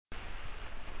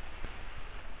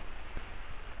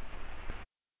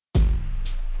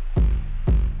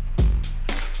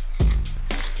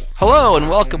Hello and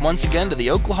welcome once again to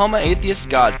the Oklahoma Atheist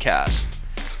Godcast,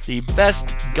 the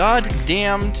best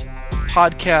goddamned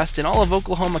podcast in all of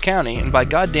Oklahoma County, and by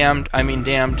goddamned I mean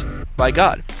damned by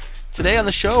God. Today on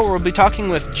the show we'll be talking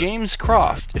with James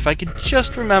Croft. If I could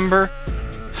just remember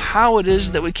how it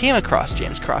is that we came across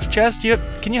James Croft. Chaz,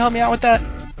 can you help me out with that?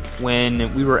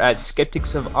 When we were at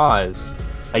Skeptics of Oz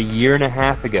a year and a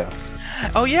half ago.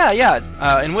 Oh yeah,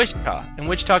 in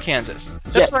Wichita, Kansas.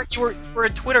 That's Yes. right.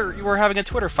 You were having a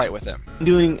Twitter fight with him.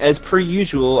 Doing as per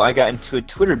usual, I got into a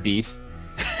Twitter beef.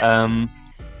 We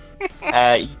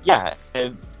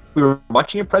were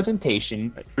watching a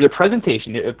presentation. A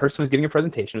person was giving a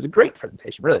presentation. It was a great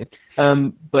presentation, really.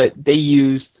 But they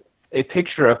used a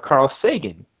picture of Carl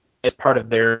Sagan as part of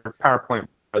their PowerPoint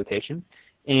presentation,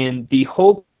 and the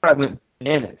whole crowd went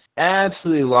bananas.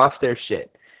 Absolutely lost their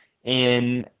shit.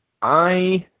 And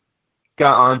I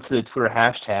got onto the Twitter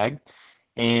hashtag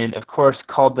and, of course,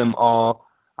 called them all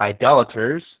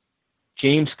idolaters.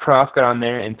 James Croft got on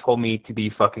there and told me to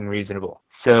be fucking reasonable.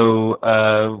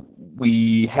 So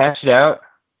we hashed it out,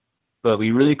 but we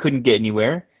really couldn't get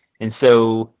anywhere. And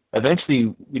so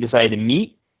eventually we decided to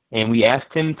meet, and we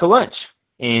asked him to lunch.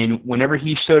 And whenever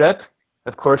he showed up,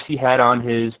 of course, he had on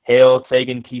his Hail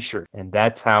Sagan t-shirt. And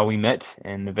that's how we met.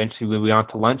 And eventually we went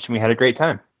out to lunch, and we had a great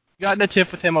time. Got in a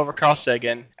tiff with him over Carl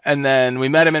Sagan, and then we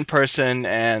met him in person,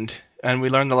 and we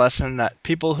learned the lesson that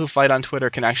people who fight on Twitter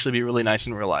can actually be really nice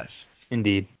in real life.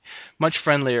 Indeed. Much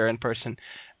friendlier in person.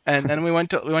 And then we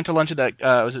went to lunch at that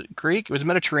was it Greek? It was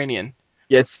Mediterranean.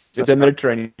 Yes, it's a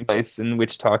Mediterranean place in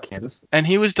Wichita, Kansas. And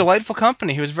he was delightful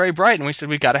company. He was very bright, and we said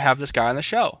we got to have this guy on the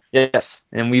show. Yes,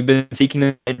 and we've been seeking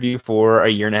an interview for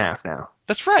a year and a half now.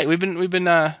 That's right. We've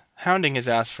been hounding his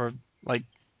ass for like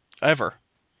ever.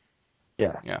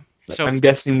 Yeah. Yeah. But So I'm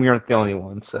guessing we aren't the only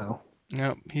ones, so.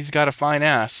 he's got a fine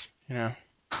ass,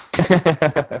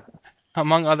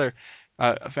 among other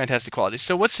fantastic qualities.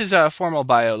 So what's his formal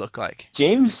bio look like?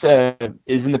 James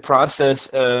is in the process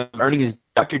of earning his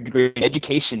doctorate degree in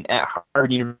education at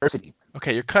Harvard University.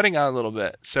 Okay, you're cutting out a little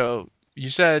bit. So you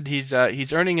said he's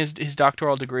earning his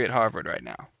doctoral degree at Harvard right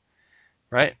now,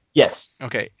 right? Yes.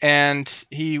 Okay, and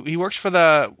he works for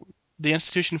the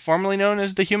institution formerly known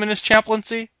as the Humanist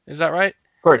Chaplaincy. Is that right?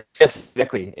 Of course, yes,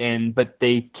 exactly. But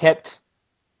they kept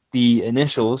the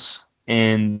initials,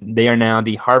 and they are now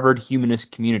the Harvard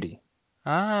Humanist Community.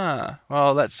 Ah,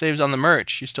 well, that saves on the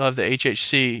merch. You still have the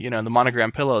HHC, the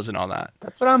monogram pillows and all that.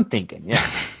 That's what I'm thinking,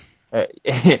 yeah.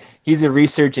 He's a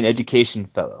research and education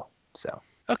fellow, so.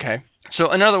 Okay. So,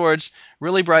 in other words,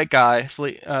 really bright guy,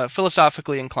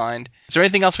 philosophically inclined. Is there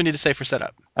anything else we need to say for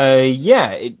setup?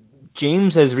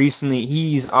 James has recently,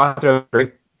 he's author of a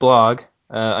great blog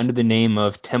under the name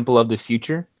of Temple of the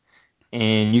Future,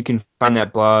 and you can find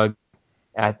that blog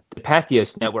at the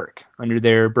Patheos Network under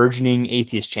their burgeoning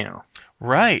atheist channel.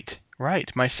 Right.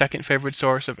 My second favorite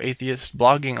source of atheist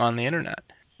blogging on the internet.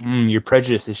 Your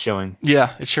prejudice is showing.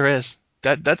 Yeah, it sure is.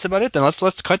 That's about it then.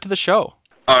 Let's cut to the show.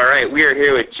 All right, we are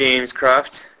here with James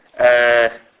Croft.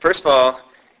 First of all,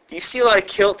 do you see a lot of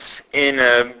kilts in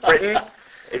Britain?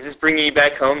 Is this bringing you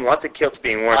back home? Lots of kilts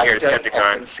being worn here at I don't Skepticon.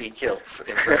 often see kilts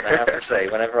in Britain, I have to say.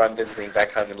 Whenever I'm visiting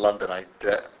back home in London, a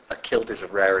kilt is a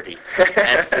rarity.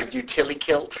 And the utility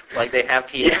kilt, like they have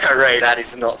here, Yeah, right. that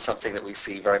is not something that we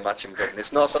see very much in Britain.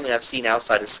 It's not something I've seen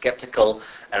outside of skeptical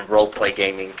and role-play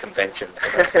gaming conventions. So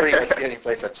that's pretty much the only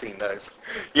place I've seen those.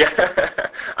 Yeah,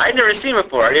 I'd never seen it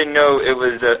before. I didn't know it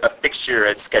was a fixture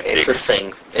at Skeptics. It's a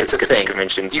thing. It's a Skeptic thing.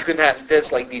 conventions. You can have,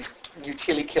 there's like these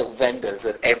utility kilt vendors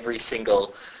at every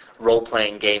single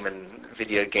role-playing game and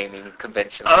video gaming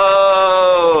convention.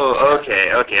 Oh,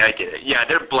 okay, I get it. Yeah,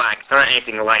 they're black. They're not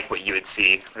anything like what you would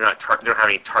see. They don't have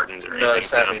any tartans or anything. No,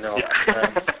 sadly so, not.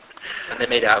 Yeah. And they're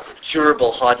made out of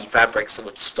durable, hardy fabrics that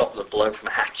would stop the blow from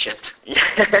a hatchet.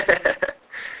 Yeah.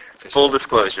 Full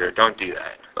disclosure, don't do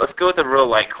that. Let's go with a real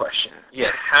light question.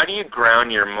 Yeah. How do you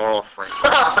ground your moral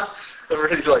framework? A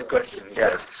really light question, he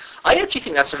says. I actually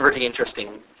think that's a really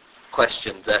interesting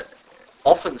question that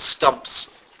often stumps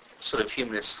sort of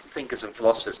humanist thinkers and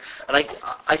philosophers. And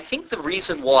I think the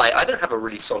reason why, I don't have a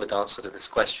really solid answer to this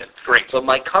question. Great. But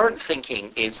my current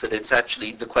thinking is that it's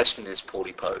actually, the question is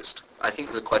poorly posed. I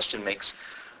think the question makes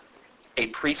a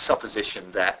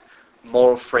presupposition that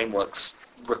moral frameworks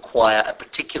require a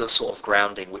particular sort of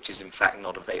grounding which is in fact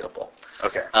not available.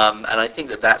 Okay. And I think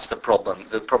that that's the problem.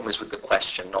 The problem is with the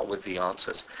question, not with the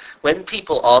answers. When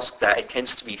people ask that, it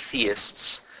tends to be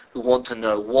theists who want to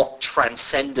know what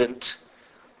transcendent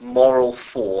moral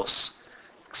force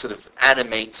sort of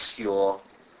animates your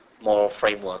moral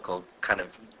framework or kind of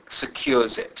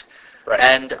secures it. Right.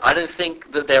 And I don't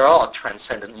think that there are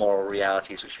transcendent moral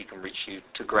realities which we can reach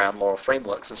to ground moral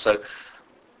frameworks. And so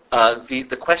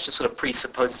the question sort of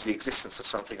presupposes the existence of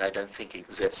something I don't think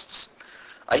exists.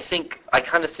 I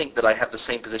kind of think that I have the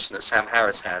same position that Sam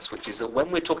Harris has, which is that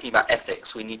when we're talking about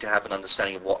ethics, we need to have an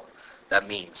understanding of what that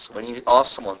means. When you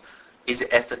ask someone, is it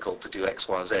ethical to do X,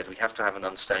 Y, or Z, we have to have an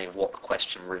understanding of what the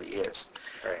question really is.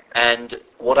 Right. And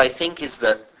what I think is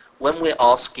that when we're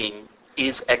asking,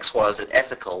 is X, Y, or Z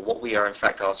ethical, what we are in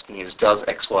fact asking is, does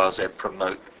X, Y, or Z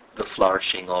promote the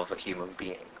flourishing of a human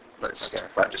being? Let's talk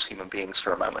about just human beings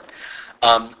for a moment.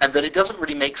 And that it doesn't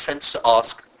really make sense to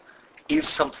ask, is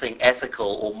something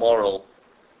ethical or moral,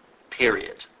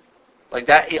 period. Like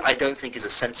that, I don't think is a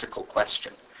sensical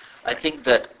question. I think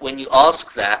that when you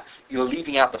ask that, you're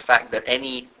leaving out the fact that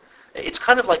it's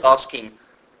kind of like asking,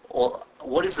 well,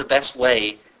 what is the best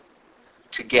way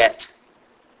to get,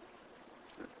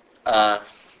 how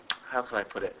can I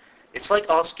put it? It's like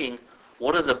asking,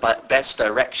 what are the best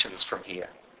directions from here?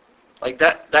 Like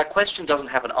that question doesn't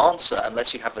have an answer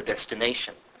unless you have a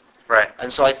destination. Right.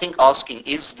 And so I think asking,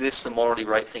 is this the morally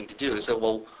right thing to do? Is that,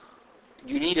 well,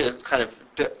 you need a kind of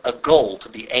a goal to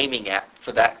be aiming at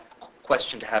for that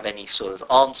question to have any sort of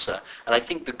answer. And I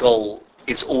think the goal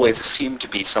is always assumed to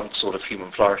be some sort of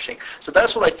human flourishing. So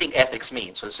that's what I think ethics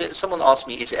means. So if someone asks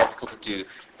me, is it ethical to do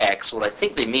X? What I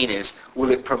think they mean is,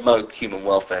 will it promote human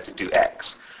welfare to do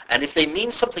X? And if they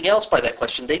mean something else by that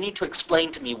question, they need to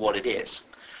explain to me what it is.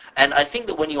 And I think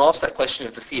that when you ask that question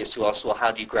of the theist who asks, well, how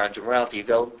do you ground your morality,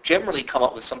 they'll generally come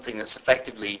up with something that's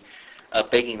effectively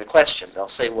begging the question. They'll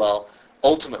say, well,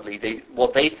 ultimately,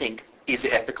 what they think, is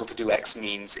it ethical to do X,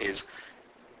 means is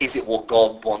it what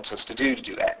God wants us to do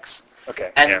X?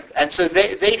 Okay. And so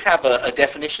they have a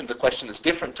definition of the question that's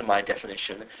different to my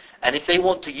definition. And if they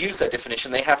want to use that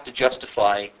definition, they have to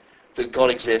justify that God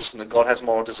exists and that God has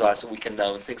moral desires that we can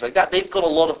know and things like that. They've got a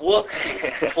lot of work to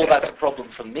do before that's a problem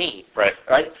for me. Right.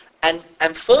 Right? And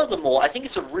furthermore, I think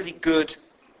it's a really good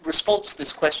response to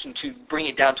this question to bring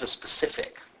it down to a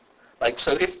specific. Like,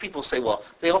 so if people say, well,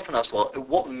 they often ask, well,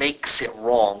 what makes it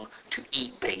wrong to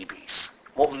eat babies?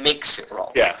 What makes it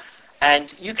wrong? Yeah.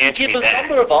 And you can Answer give me a that.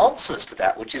 number of answers to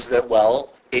that, which is that,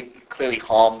 well, it clearly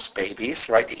harms babies,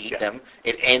 right, to eat them.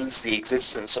 It ends the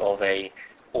existence of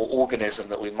or organism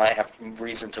that we might have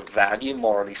reason to value,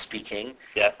 morally speaking.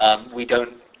 Yeah.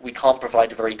 We can't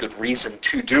provide a very good reason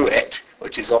to do it,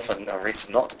 which is often a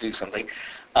reason not to do something.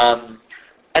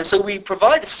 And so we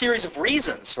provide a series of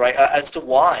reasons, right, as to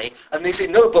why. And they say,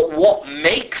 no, but what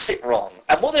makes it wrong?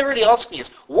 And what they're really asking is,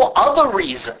 what other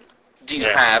reason do you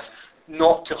have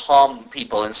not to harm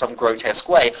people in some grotesque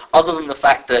way, other than the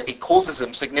fact that it causes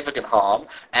them significant harm,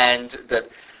 and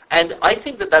I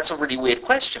think that that's a really weird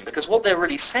question, because what they're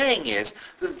really saying is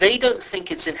that they don't think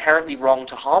it's inherently wrong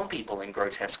to harm people in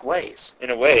grotesque ways. In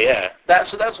a way, yeah.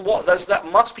 That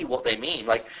must be what they mean.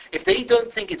 Like, if they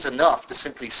don't think it's enough to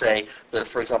simply say that,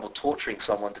 for example, torturing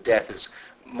someone to death is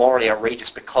morally outrageous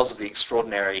because of the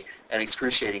extraordinary and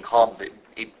excruciating harm that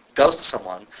it does to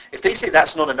someone, if they say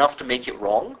that's not enough to make it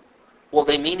wrong, what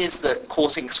they mean is that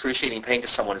causing excruciating pain to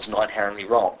someone is not inherently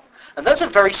wrong. And that's a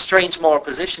very strange moral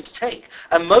position to take.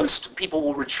 And most people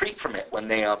will retreat from it when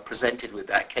they are presented with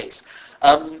that case.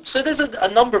 So there's a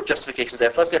number of justifications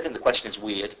there. Firstly, I think the question is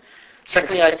weird.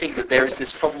 Secondly, I think that there is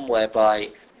this problem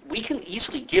whereby we can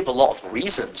easily give a lot of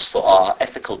reasons for our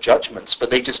ethical judgments, but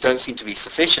they just don't seem to be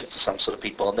sufficient to some sort of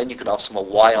people. And then you can ask them, well,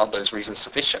 why aren't those reasons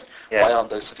sufficient? Yeah. Why aren't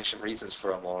those sufficient reasons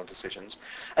for our moral decisions?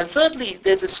 And thirdly,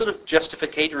 there's this sort of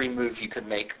justificatory move you can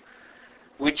make,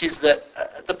 which is that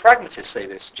the pragmatists say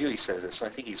this, Dewey says this, and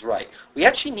I think he's right. We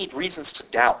actually need reasons to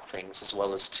doubt things as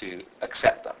well as to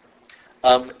accept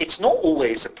them. It's not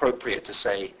always appropriate to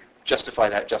say, justify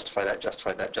that, justify that,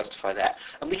 justify that, justify that.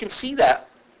 And we can see that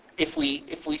if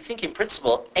we think in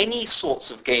principle, any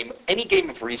game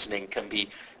of reasoning can be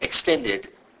extended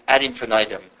ad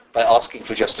infinitum by asking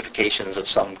for justifications of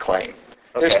some claim.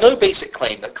 Okay. There's no basic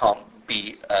claim that can't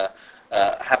be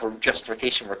have a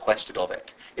justification requested of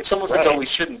it. If someone says, Right. oh, we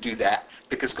shouldn't do that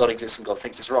because God exists and God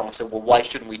thinks it's wrong, I say, well, why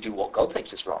shouldn't we do what God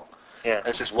thinks is wrong? Yeah. And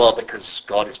it says, well, because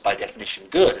God is by definition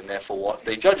good, and therefore what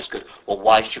they judge is good. Well,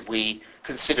 why should we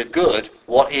consider good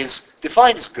what is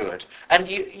defined as good? And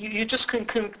you just can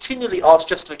continually ask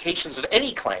justifications of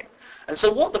any claim. And so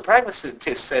what the pragmatist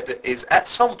said is, at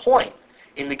some point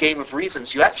in the game of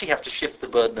reasons, you actually have to shift the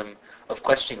burden of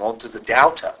questioning onto the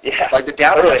doubter. Yeah, Like the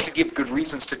doubter totally. has to give good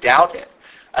reasons to doubt it.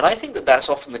 And I think that that's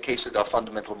often the case with our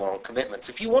fundamental moral commitments.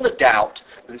 If you want to doubt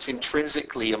that it's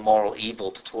intrinsically a moral evil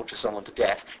to torture someone to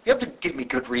death, you have to give me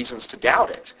good reasons to doubt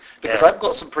it. Because Yeah. I've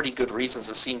got some pretty good reasons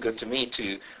that seem good to me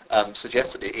to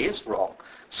suggest that it is wrong.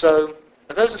 So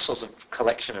those are sorts of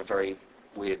collection of very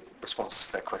weird responses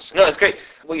to that question. No, it's great.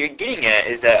 What you're getting at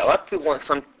is that a lot of people want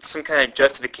some kind of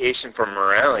justification for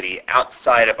morality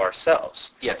outside of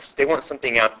ourselves. Yes. They want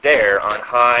something out there on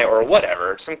high or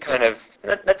whatever, some kind of...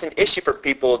 That's an issue for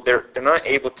people. They're not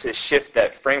able to shift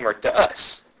that framework to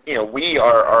us. We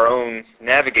are our own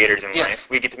navigators in Yes. life.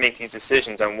 We get to make these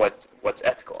decisions on what's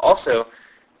ethical. Also,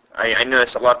 I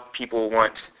notice a lot of people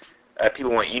want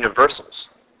universals.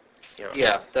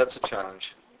 Yeah, that's a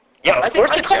challenge. Yeah, of course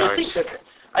I it's a kind of challenge. think that,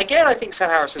 again, I think Sam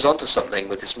Harris is onto something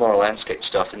with this moral landscape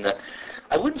stuff in that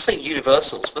I wouldn't say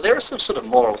universals, but there are some sort of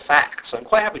moral facts. I'm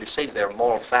quite happy to say that there are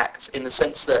moral facts in the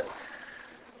sense that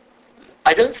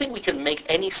I don't think we can make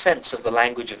any sense of the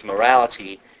language of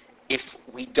morality if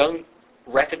we don't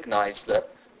recognize that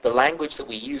the language that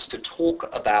we use to talk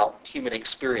about human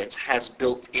experience has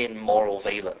built-in moral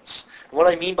valence. And what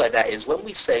I mean by that is when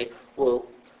we say, well,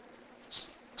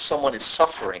 someone is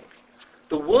suffering,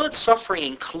 the word suffering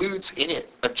includes in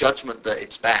it a judgment that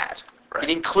it's bad. Right. It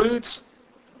includes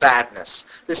badness.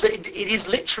 It is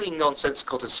literally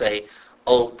nonsensical to say,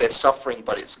 oh, they're suffering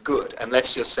but it's good,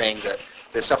 unless you're saying that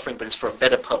they're suffering but it's for a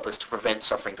better purpose to prevent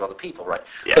suffering to other people, right?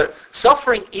 Yeah. But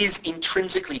suffering is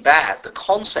intrinsically bad. The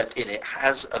concept in it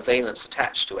has a valence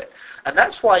attached to it. And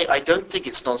that's why I don't think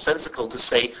it's nonsensical to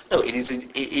say, no,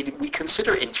 we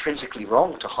consider it intrinsically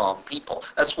wrong to harm people.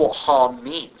 That's what harm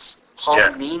means.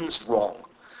 Harm means wrong.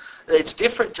 It's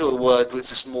different to a word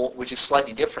which is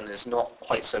slightly different. It's not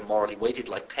quite so morally weighted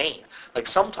like pain. Like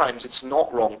sometimes it's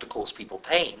not wrong to cause people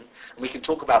pain, and we can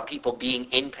talk about people being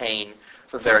in pain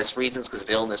for various reasons because of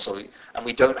illness, and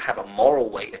we don't have a moral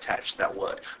weight attached to that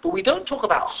word. But we don't talk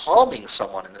about harming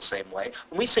someone in the same way.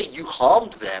 When we say you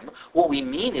harmed them, what we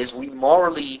mean is we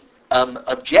morally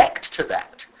object to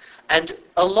that. And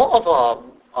a lot of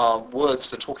our words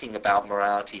for talking about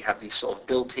morality have these sort of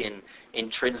built-in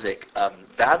intrinsic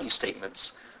value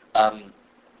statements,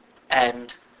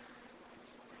 and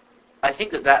I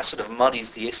think that sort of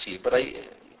muddies the issue. But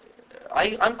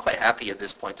I'm quite happy at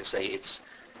this point to say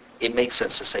it makes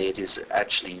sense to say it is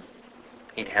actually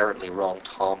inherently wrong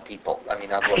to harm people. I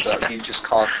mean, otherwise you just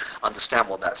can't understand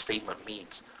what that statement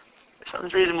means. It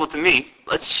sounds reasonable to me.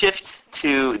 Let's shift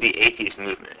to the atheist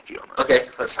movement, if you don't mind. Okay,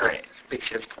 that's All right. Big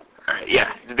shift. All right,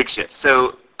 yeah, it's a big shift.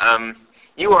 So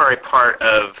you are a part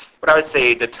of what I would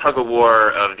say the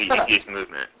tug-of-war of the atheist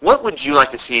movement. What would you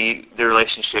like to see the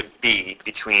relationship be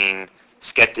between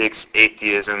skeptics,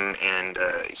 atheism, and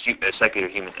secular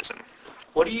humanism?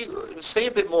 What do you say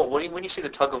a bit more? When you see the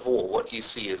tug of war, what do you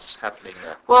see is happening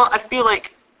there? Well, I feel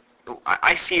like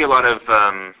I see a lot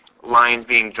of lines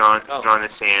being drawn in the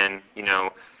sand.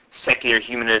 Secular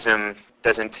humanism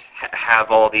doesn't have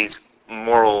all these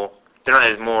moral. They're not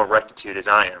as moral rectitude as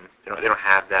I am. They don't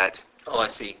have that. Oh, I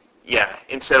see. Yeah,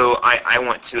 and so I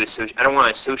want to associate. I don't want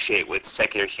to associate with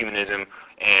secular humanism,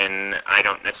 and I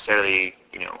don't necessarily.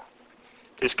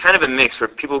 There's kind of a mix where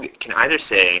people can either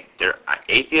say they're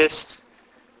atheists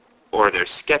or they're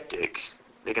skeptics.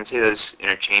 They can say those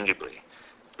interchangeably,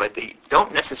 but they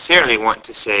don't necessarily want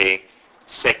to say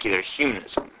secular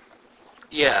humanism.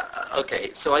 Yeah,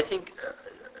 okay. So I think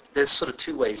there's sort of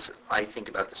two ways I think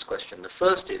about this question. The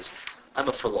first is, I'm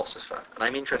a philosopher, and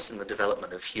I'm interested in the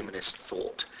development of humanist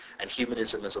thought, and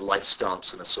humanism as a life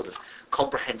stance and a sort of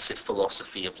comprehensive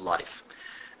philosophy of life.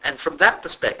 And from that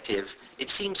perspective, it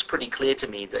seems pretty clear to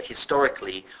me that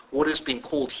historically, what has been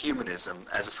called humanism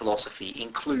as a philosophy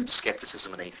includes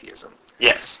skepticism and atheism.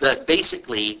 Yes. That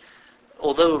basically,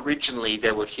 although originally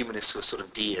there were humanists who were sort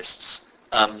of deists,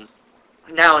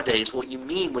 nowadays what you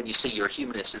mean when you say you're a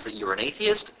humanist is that you're an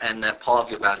atheist and that part of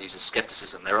your values is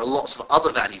skepticism. There are lots of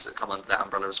other values that come under that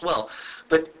umbrella as well.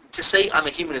 But to say I'm a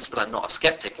humanist but I'm not a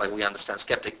skeptic, like we understand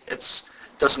skeptic, it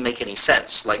doesn't make any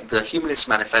sense. Like the Humanist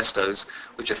Manifestos,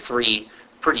 which are 3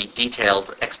 pretty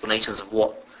detailed explanations of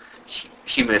what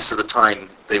humanists at the time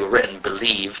they were written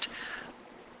believed,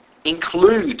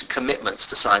 include commitments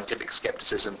to scientific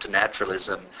skepticism, to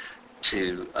naturalism,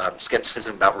 to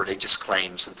skepticism about religious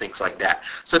claims and things like that.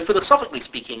 So philosophically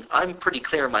speaking, I'm pretty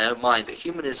clear in my own mind that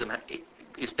humanism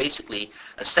is basically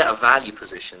a set of value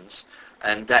positions,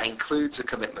 and that includes a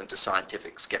commitment to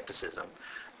scientific skepticism,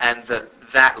 and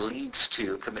that leads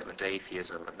to a commitment to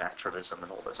atheism and naturalism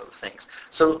and all those other things.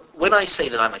 So when I say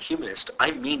that I'm a humanist,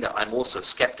 I mean that I'm also a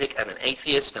skeptic and an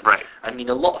atheist, and Right. I I mean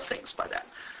a lot of things by that.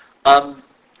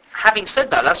 Having said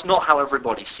that, that's not how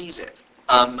everybody sees it.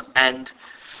 And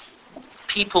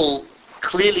people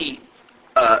clearly,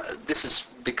 this has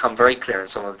become very clear in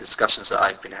some of the discussions that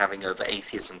I've been having over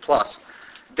Atheism Plus,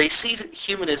 they see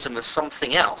humanism as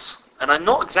something else. and I'm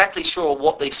not exactly sure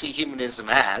what they see humanism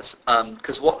as,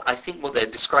 because what they're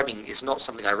describing is not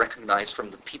something I recognize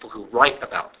from the people who write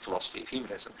about the philosophy of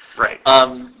humanism. Right.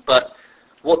 But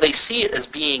what they see it as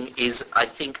being is, I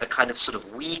think, a kind of sort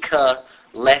of weaker,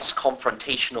 less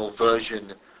confrontational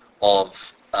version of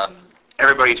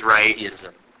Everybody's right.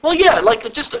 atheism. Well, yeah,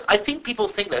 like just I think people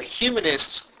think that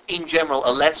humanists in general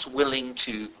are less willing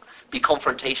to be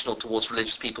confrontational towards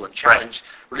religious people and challenge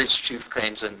religious truth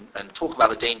claims and talk about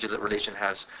the danger that religion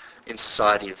has in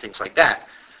society and things like that.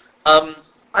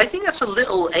 I think that's a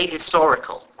little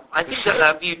ahistorical. I think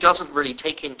that view doesn't really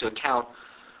take into account,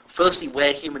 firstly,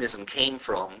 where humanism came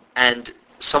from and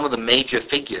some of the major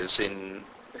figures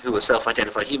who are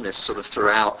self-identified humanists sort of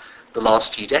throughout the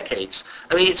last few decades.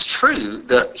 I mean, it's true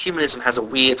that humanism has a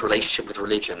weird relationship with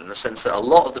religion in the sense that a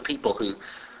lot of the people who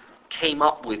came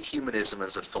up with humanism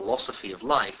as a philosophy of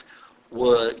life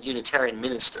were Unitarian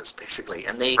ministers, basically,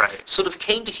 and they sort of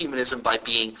came to humanism by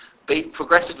being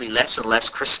progressively less and less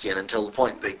Christian until the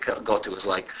point they got to was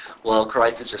like, well,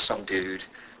 Christ is just some dude,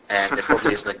 and there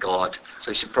probably isn't a God,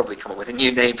 so you should probably come up with a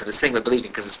new name for this thing they're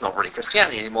believing because it's not really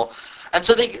Christianity anymore. And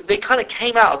so they kind of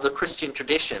came out of the Christian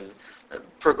tradition,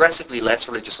 progressively less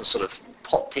religious, and sort of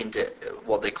popped into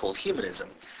what they called humanism.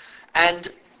 And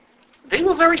they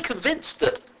were very convinced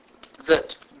that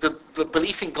the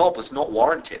belief in God was not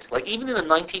warranted. Like even in the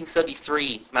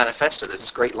 1933 manifesto, there's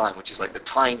this great line which is like, the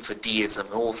time for deism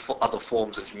and all other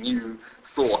forms of new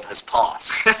thought has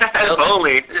passed.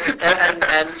 Only.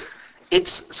 and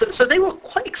it's so they were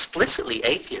quite explicitly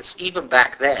atheists even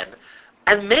back then.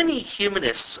 And many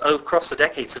humanists across the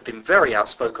decades have been very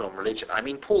outspoken on religion. I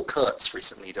mean, Paul Kurtz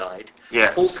recently died.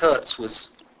 Yes. Paul Kurtz was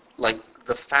like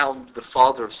the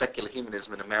father of secular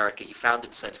humanism in America. He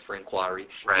founded the Center for Inquiry.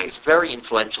 Right. He was very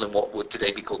influential in what would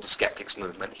today be called the Skeptics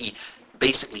movement. He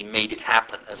basically made it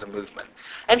happen as a movement.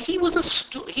 And he was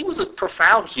a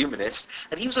profound humanist,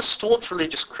 and he was a staunch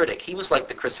religious critic. He was like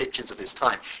the Chris Hitchens of his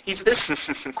time. He's this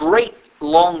great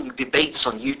long debates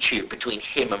on YouTube between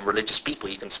him and religious people.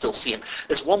 You can still see him.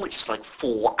 There's one which is like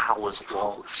 4 hours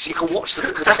long. You can watch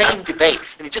the same debate,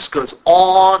 and it just goes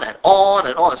on and on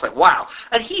and on. It's like, wow.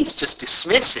 And he's just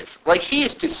dismissive. Like, he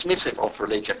is dismissive of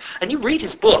religion. And you read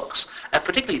his books, and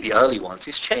particularly the early ones.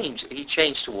 He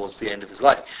changed towards the end of his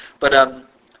life. But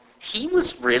he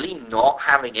was really not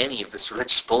having any of this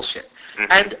religious bullshit.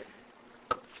 Mm-hmm. And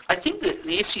I think that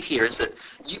the issue here is that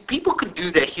people can do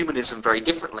their humanism very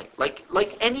differently.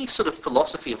 Like any sort of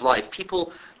philosophy of life,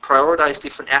 people prioritize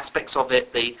different aspects of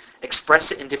it. They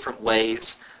express it in different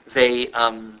ways.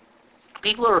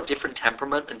 People are of different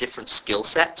temperament and different skill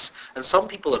sets. And some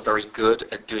people are very good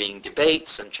at doing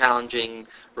debates and challenging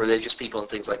religious people and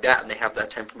things like that, and they have that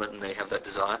temperament and they have that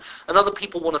desire. And other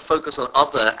people want to focus on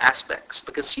other aspects,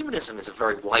 because humanism is a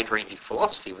very wide-ranging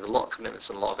philosophy with a lot of commitments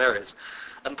in a lot of areas.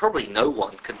 And probably no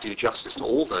one can do justice to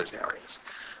all those areas.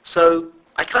 So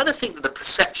I kind of think that the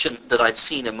perception that I've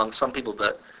seen among some people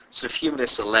that sort of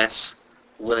humanists are less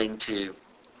willing to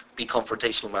be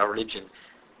confrontational about religion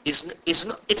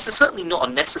it's certainly not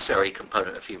a necessary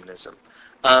component of humanism.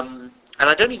 And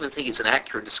I don't even think it's an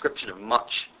accurate description of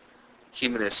much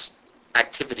humanist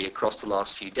activity across the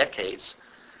last few decades.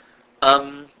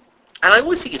 And I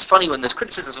always think it's funny when those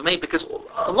criticisms are made, because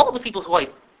a lot of the people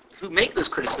who make those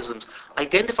criticisms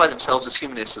identify themselves as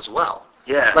humanists as well.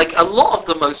 Yeah. Like a lot of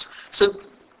the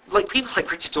like people like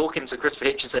Richard Dawkins and Christopher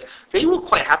Hitchens said, they were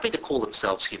quite happy to call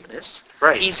themselves humanists.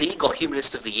 Right. PZ got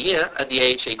Humanist of the Year at the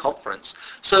AHA conference.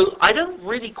 So I don't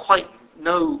really quite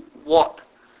know what...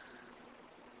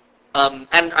 and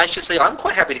I should say, I'm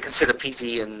quite happy to consider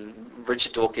PZ and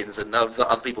Richard Dawkins and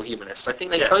other people humanists. I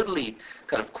think they totally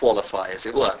kind of qualify, as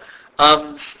it were.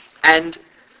 And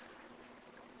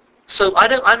so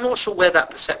I'm not sure where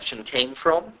that perception came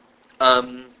from.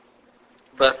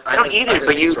 But I don't either,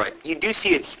 but right. you do see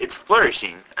it's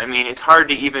flourishing. I mean, it's hard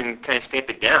to even kind of stamp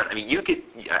it down. I mean,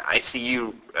 I see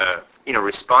you,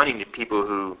 responding to people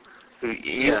who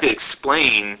you have to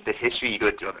explain the history. You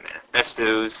go through all the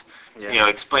manifestos,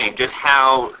 explain just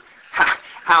how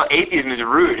atheism is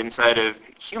rooted inside of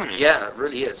humanism. Yeah, it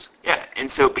really is. Yeah,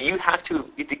 and so, but you have to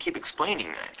keep explaining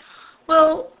that.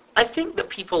 Well, I think that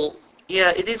people,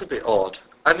 it is a bit odd.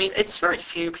 I mean, it's very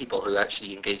few people who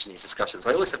actually engage in these discussions.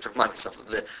 I always have to remind myself that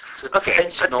the sort of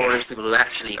percentage of knowledge people who are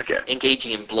actually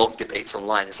engaging in blog debates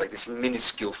online is like this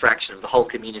minuscule fraction of the whole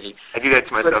community. I do that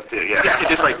to myself too, yeah.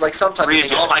 Just like sometimes you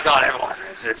think, oh my god, everyone,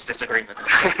 there's disagreement.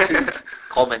 Two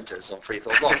commenters on Free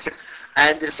Thought blogs.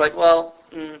 And it's like, well,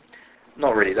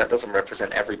 not really, that doesn't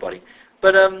represent everybody.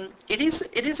 But it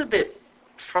is a bit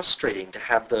frustrating to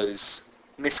have those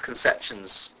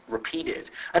misconceptions repeated.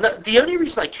 And the only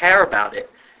reason I care about it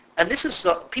and this is,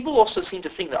 people also seem to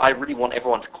think that I really want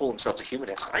everyone to call themselves a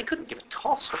humanist. I couldn't give a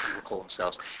toss what people call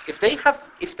themselves. If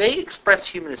they express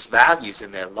humanist values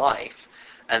in their life,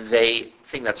 and they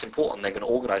think that's important, they're going to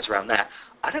organize around that,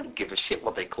 I don't give a shit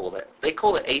what they call it. They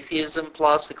call it atheism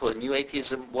plus, they call it new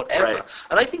atheism, whatever. Right.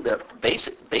 And I think that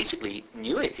basically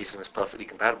new atheism is perfectly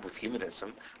compatible with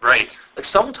humanism. Right. Like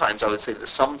sometimes I would say that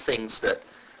some things that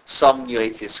some new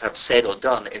atheists have said or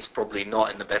done is probably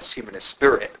not in the best humanist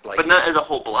spirit. Like, But not as a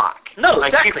whole block. No,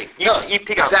 Like exactly. You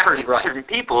pick out exactly right. certain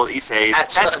people that you say, At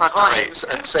that's certain not times,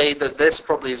 right. and say that this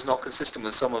probably is not consistent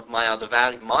with some of my other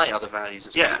values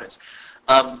as Yeah. humanists.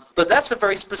 But that's a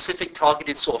very specific,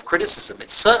 targeted sort of criticism.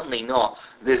 It's certainly not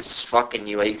this fucking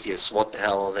new atheists. What the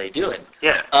hell are they doing?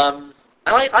 Yeah.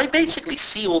 And I basically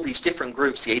see all these different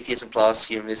groups, the atheism plus,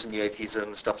 humanism, new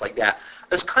atheism, stuff like that,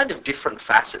 as kind of different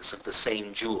facets of the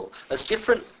same jewel, as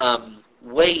different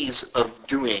ways of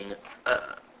doing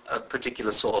a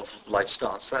particular sort of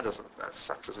lifestyle. So that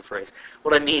sucks as a phrase.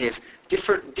 What I mean is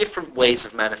different ways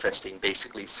of manifesting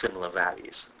basically similar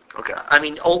values. Okay. I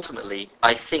mean, ultimately,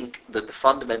 I think that the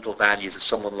fundamental values of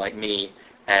someone like me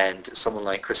and someone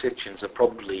like Chris Hitchens are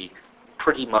probably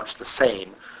pretty much the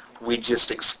same. We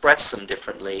just express them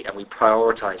differently and we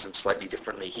prioritize them slightly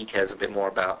differently. He cares a bit more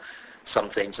about some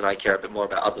things and I care a bit more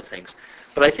about other things.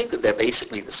 But I think that they're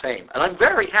basically the same. And I'm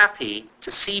very happy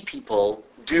to see people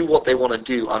do what they want to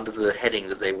do under the heading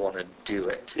that they want to do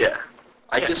it. Yeah.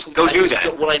 Go do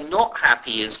that. What I'm not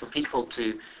happy is for people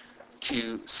to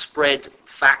spread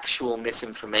factual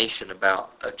misinformation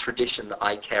about a tradition that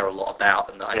I care a lot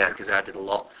about and that I think has added a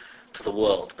lot to the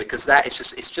world, because that is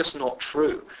just, it's just not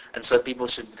true. And so people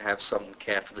should have some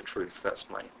care for the truth. That's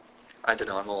I don't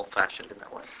know, I'm old-fashioned in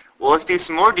that way. Well, let's do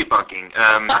some more debunking.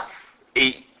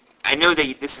 I know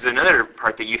that this is another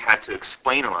part that you had to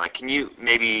explain a lot. Can you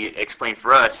maybe explain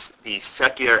for us the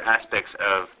secular aspects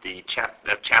of the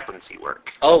chaplaincy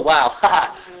work? Oh,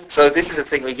 wow. So this is a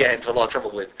thing we get into a lot of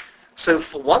trouble with. So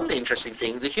for one, the interesting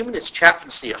thing, the humanist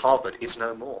chaplaincy at Harvard is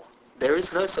no more. There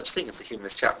is no such thing as the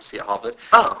humanist chaplaincy at Harvard.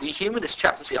 Oh. The humanist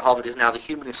chaplaincy at Harvard is now the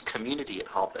humanist community at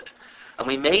Harvard. And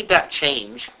we made that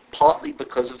change partly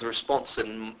because of the response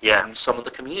in some of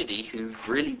the community who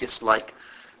really dislike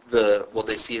what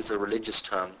they see as a religious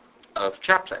term of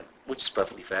chaplain, which is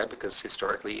perfectly fair because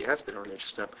historically it has been a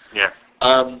religious term. Yeah.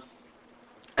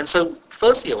 And so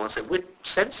firstly I want to say we're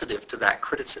sensitive to that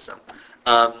criticism.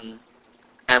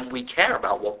 And we care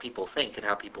about what people think and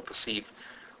how people perceive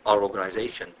our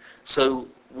organization. So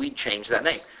we changed that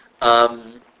name.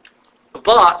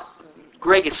 But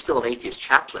Greg is still an atheist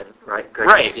chaplain, right?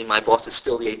 Greg, my boss, is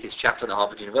still the atheist chaplain at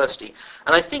Harvard University.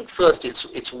 And I think first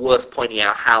it's worth pointing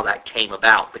out how that came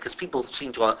about, because people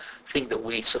seem to think that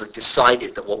we sort of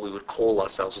decided that what we would call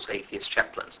ourselves was atheist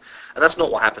chaplains. And that's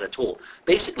not what happened at all.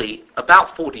 Basically,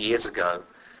 about 40 years ago,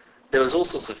 there was all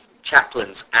sorts of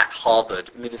chaplains at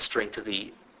Harvard ministering to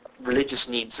the religious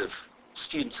needs of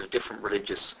students of different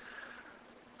religious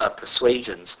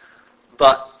persuasions,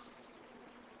 but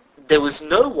there was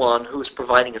no one who was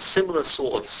providing a similar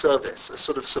sort of service, a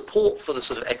sort of support for the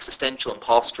sort of existential and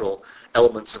pastoral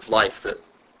elements of life that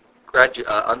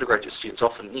undergraduate students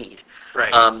often need.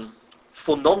 Right.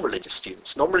 For non-religious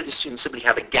students. Non-religious students simply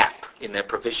had a gap in their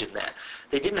provision there.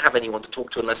 They didn't have anyone to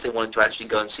talk to unless they wanted to actually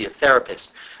go and see a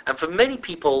therapist. And for many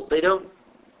people, they don't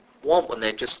want, when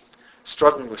they're just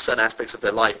struggling with certain aspects of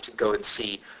their life, to go and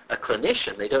see a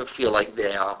clinician. They don't feel like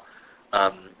they are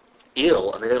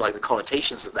ill, and they don't like the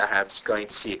connotations that has going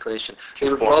to see a clinician. They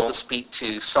would rather speak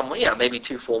to someone, maybe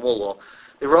too formal, or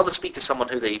they'd rather speak to someone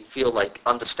who they feel like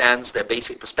understands their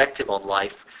basic perspective on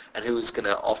life and who is going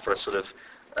to offer a sort of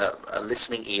a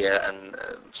listening ear and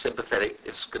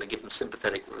is going to give them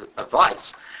sympathetic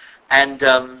advice. And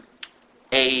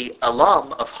a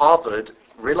alum of Harvard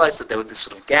realized that there was this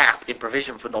sort of gap in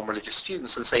provision for non-religious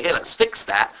students and say, hey, let's fix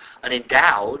that, and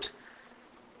endowed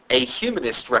a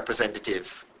humanist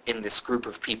representative in this group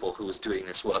of people who was doing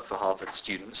this work for Harvard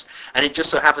students. And it just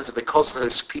so happens that because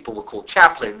those people were called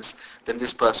chaplains, then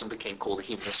this person became called a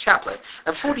humanist chaplain.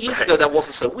 And 40 years ago, that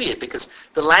wasn't so weird, because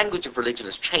the language of religion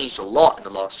has changed a lot in the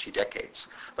last few decades.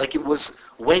 Like, it was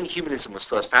when humanism was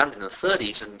first founded in the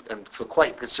 30s, and for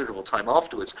quite a considerable time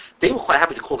afterwards, they were quite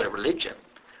happy to call it religion.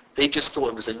 They just thought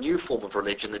it was a new form of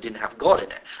religion that didn't have God in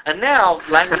it. And now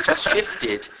language has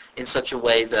shifted in such a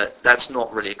way that that's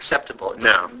not really acceptable.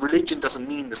 Religion doesn't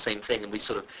mean the same thing, and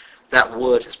that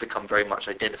word has become very much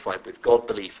identified with God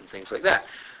belief and things like that.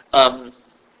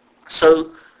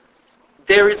 So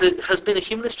there has been a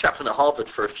humanist chaplain at Harvard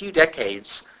for a few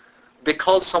decades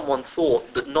because someone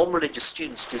thought that non-religious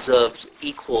students deserved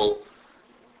equal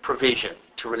provision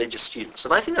to religious students.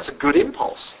 And I think that's a good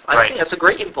impulse. I Right. think that's a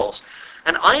great impulse.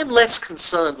 And I am less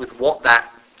concerned with what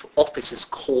that office is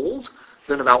called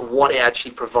than about what it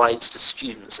actually provides to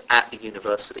students at the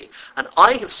university. And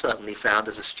I have certainly found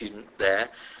as a student there,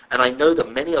 and I know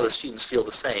that many other students feel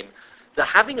the same, that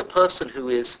having a person who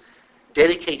is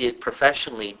dedicated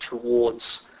professionally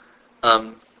towards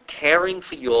caring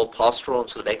for your pastoral and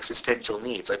sort of existential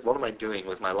needs, like what am I doing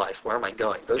with my life, where am I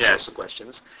going, those sorts of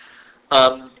questions,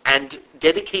 and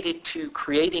dedicated to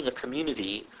creating a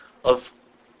community of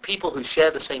people who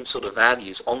share the same sort of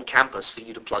values on campus for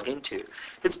you to plug into,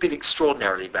 it's been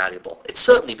extraordinarily valuable. It's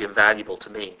certainly been valuable to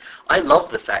me. I love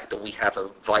the fact that we have a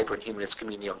vibrant humanist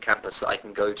community on campus that I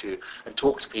can go to and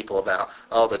talk to people about,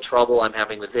 the trouble I'm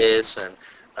having with this, and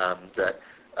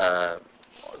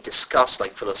discuss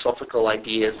like philosophical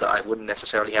ideas that I wouldn't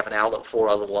necessarily have an outlet for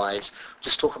otherwise.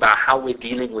 Just talk about how we're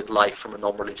dealing with life from a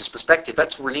non-religious perspective.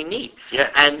 That's really neat.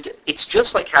 Yeah. And it's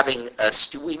just like having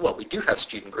we do have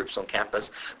student groups on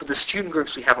campus, but the student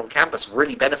groups we have on campus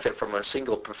really benefit from a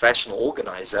single professional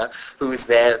organizer who is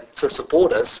there to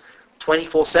support us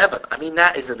 24/7. I mean,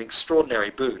 that is an extraordinary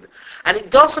boon. And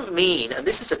it doesn't mean, and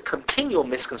this is a continual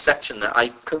misconception that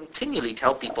I continually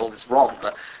tell people is wrong,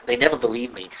 but they never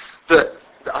believe me, that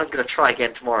I'm going to try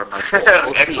again tomorrow in my talk.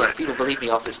 We'll see if people believe me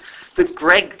after this. That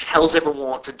Greg tells everyone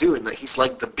what to do and that he's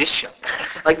like the bishop.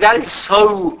 Like, that is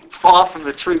so far from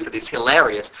the truth that it's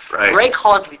hilarious. Right. Greg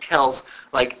hardly tells,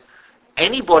 like,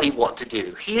 anybody what to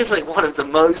do. He is like one of the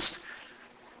most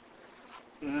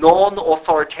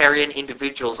non-authoritarian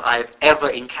individuals I've ever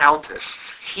encountered.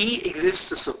 He exists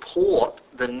to support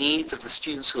the needs of the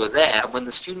students who are there, and when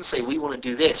the students say, we want to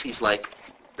do this, he's like,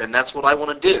 then that's what I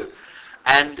want to do.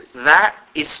 And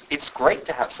it's great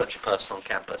to have such a person on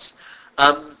campus.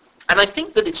 And I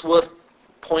think that it's worth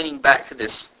pointing back to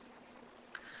this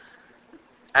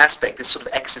aspect, this sort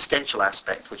of existential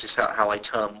aspect, which is how I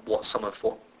term some of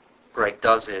what Greg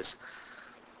does is,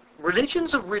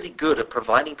 religions are really good at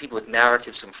providing people with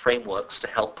narratives and frameworks to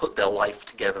help put their life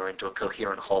together into a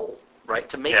coherent whole, right?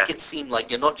 To make it seem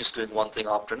like you're not just doing one thing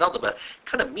after another, but it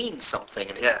kind of means something,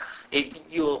 and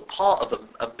you're part of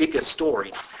a bigger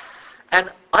story. And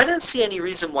I don't see any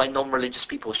reason why non-religious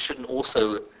people shouldn't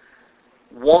also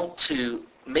want to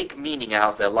make meaning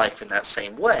out of their life in that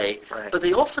same way, but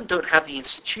they often don't have the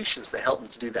institutions that help them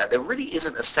to do that. There really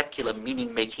isn't a secular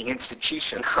meaning-making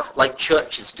institution like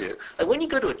churches do. Like when you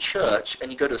go to a church and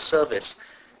you go to a service,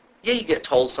 you get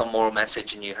told some moral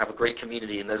message and you have a great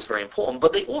community and that's very important,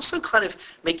 but they also kind of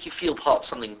make you feel part of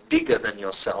something bigger than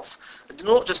yourself.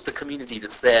 Not just the community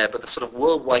that's there, but the sort of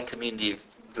worldwide community of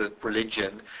the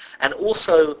religion, and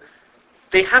also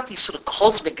they have these sort of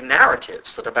cosmic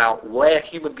narratives that about where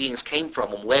human beings came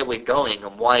from and where we're going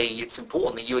and why it's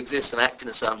important that you exist and act in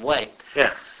a certain way.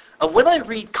 Yeah. And when I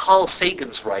read Carl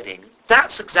Sagan's writing,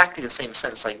 that's exactly the same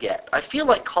sense I get. I feel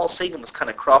like Carl Sagan was kind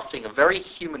of crafting a very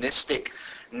humanistic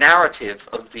narrative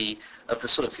of the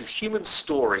sort of human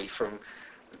story from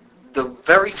the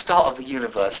very start of the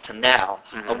universe to now,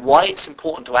 and why it's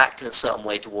important to act in a certain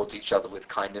way towards each other with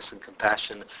kindness and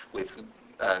compassion, with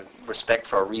respect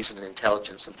for our reason and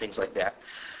intelligence and things like that.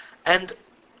 And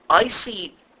I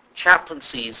see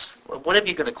chaplaincies, whatever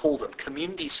you're going to call them,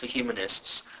 communities for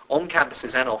humanists, on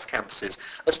campuses and off campuses,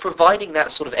 as providing that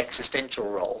sort of existential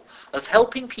role of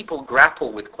helping people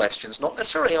grapple with questions, not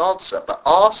necessarily answer, but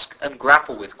ask and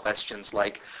grapple with questions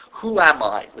like, who am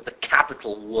I, with a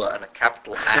capital W and a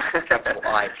capital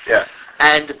I,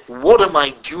 and what am I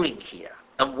doing here?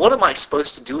 And what am I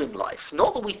supposed to do in life?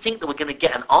 Not that we think that we're going to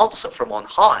get an answer from on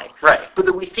high, but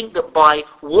that we think that by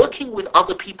working with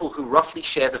other people who roughly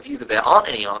share the view that there aren't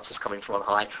any answers coming from on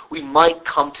high, we might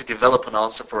come to develop an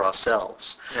answer for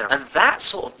ourselves. Yeah. And that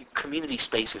sort of community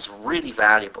space is really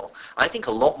valuable. I think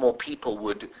a lot more people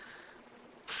would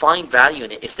find value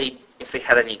in it if they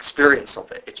had any experience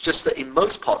of it. It's just that in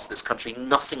most parts of this country,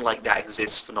 nothing like that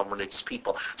exists for non-religious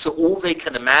people. So all they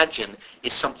can imagine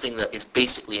is something that is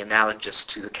basically analogous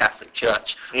to the Catholic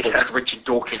Church, but with Richard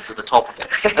Dawkins at the top of it.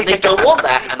 And they don't want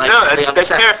that, and that's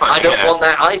terrifying. I don't want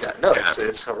that either. No,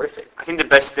 it's horrific. I think the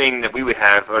best thing that we would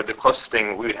have, or the closest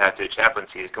thing we would have to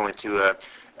chaplaincy, is going to a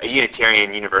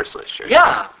Unitarian Universalist church.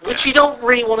 Yeah, which you don't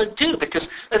really want to do because,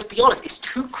 let's be honest, it's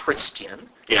too Christian.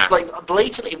 It's like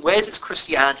blatantly, it wears its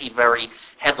Christianity very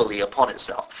heavily upon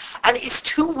itself. And it's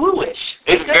too wooish.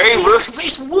 It's very wooish.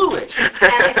 It's wooish.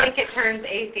 And I think it turns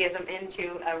atheism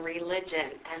into a religion.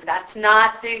 And that's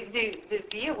not the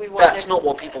view we want That's to not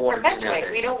what people want to do perpetuate.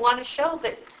 nowadays. We don't want to show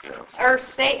that, or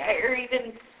say, or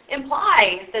even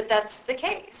imply that that's the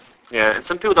case. Yeah, and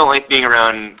some people don't like being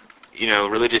around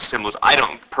religious symbols, I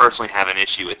don't personally have an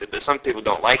issue with it, but some people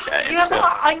don't like that. And Yeah, so,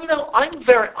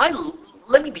 but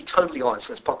let me be totally honest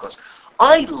in this podcast.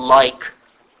 I like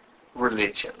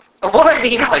religion. And what I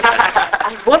mean by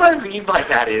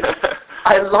that is,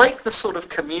 I like the sort of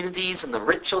communities and the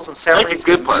rituals and ceremonies,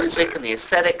 good and the parts. music and the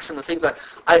aesthetics and the things like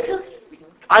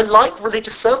I like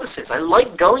religious services. I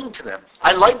like going to them.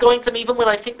 I like going to them even when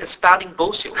I think they're spouting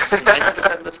bullshit, which is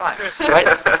 90% of the time. Right?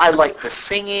 I like the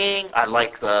singing. I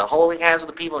like the holding hands with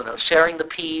the people and sharing the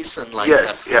peace and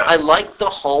Yes, yeah. I like the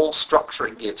whole structure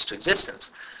it gives to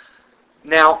existence.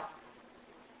 Now,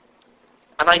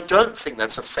 and I don't think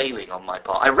that's a failing on my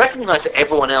part. I recognize that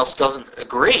everyone else doesn't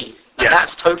agree, and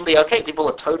that's totally okay. People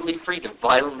are totally free to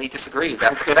violently disagree with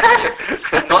that perspective.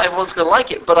 And not everyone's going to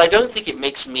like it, but I don't think it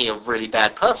makes me a really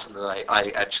bad person that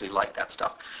I actually like that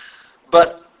stuff.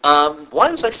 But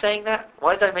why was I saying that?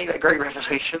 Why did I make that great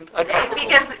revelation?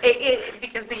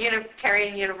 Because the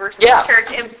Unitarian Universalist Yeah.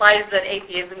 Church implies that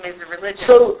atheism is a religion.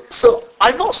 So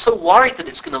I'm not so worried that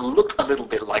it's going to look a little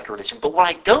bit like a religion, but what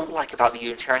I don't like about the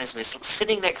Unitarianism is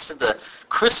sitting next to the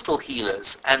crystal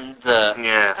healers and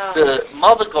the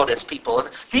Mother Goddess people. And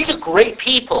these are great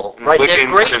people, right? They're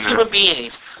Wiccans great and human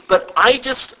beings, but I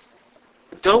just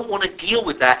don't want to deal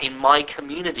with that in my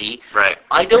community. Right.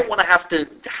 I don't want to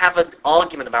have an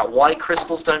argument about why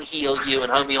crystals don't heal you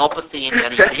and homeopathy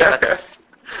and yada yada.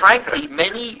 Frankly,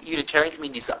 many Unitarian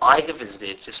communities that I have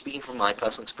visited, just speaking from my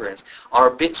personal experience, are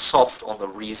a bit soft on the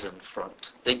reason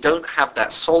front. They don't have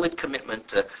that solid commitment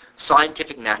to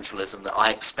scientific naturalism that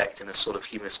I expect in a sort of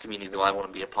humanist community that I want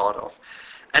to be a part of.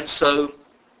 And so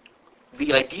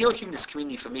the ideal humanist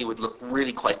community for me would look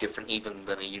really quite different even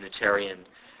than a Unitarian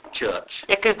church.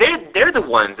 Yeah, because they're the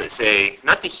ones that say,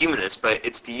 not the humanists, but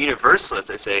it's the universalists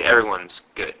that say everyone's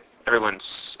good.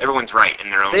 Everyone's right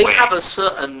in their own way.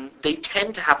 They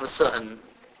tend to have a certain,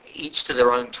 each to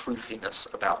their own truthiness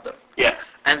about them. Yeah.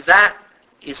 And that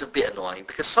is a bit annoying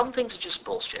because some things are just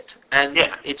bullshit. And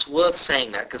Yeah. it's worth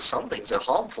saying that because some things are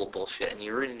harmful bullshit and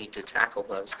you really need to tackle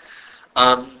those.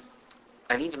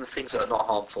 And even the things that are not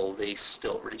harmful, they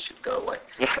still really should go away.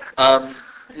 Yeah.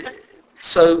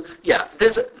 So, yeah,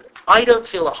 I don't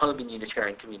feel at home in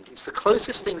Unitarian communities. The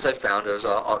closest things I've found are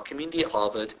our community at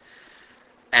Harvard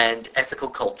and ethical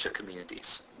culture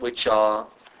communities, which are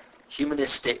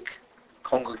humanistic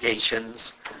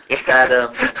congregations that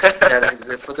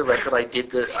for the record, I did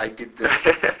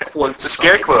the quotes. The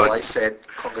scare quotes. I said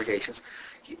congregations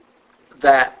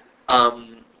that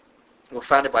were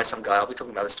founded by some guy. I'll be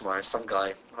talking about this tomorrow. Some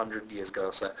guy 100 years ago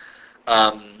or so.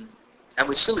 And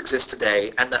which still exist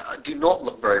today, and that do not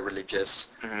look very religious,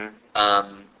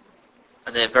 and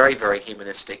they're very, very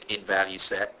humanistic in value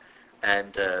set,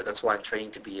 and that's why I'm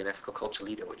training to be an ethical culture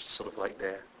leader, which is sort of like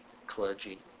their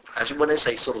clergy. Actually, when I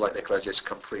say sort of like their clergy, I just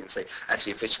come clean and say,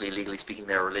 actually, officially, legally speaking,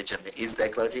 their religion is their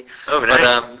clergy. Oh,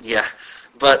 nice.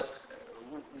 But, but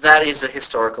that is a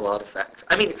historical artifact.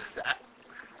 I mean,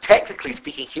 technically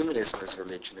speaking, humanism is a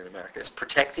religion in America. It's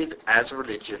protected as a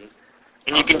religion.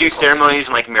 And you can do ceremonies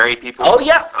and like marry people. Oh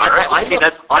yeah, All right. I am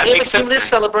a makes sense humanist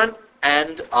then. celebrant,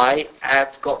 and I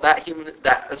have got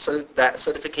that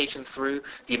certification through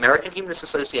the American Humanist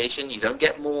Association. You don't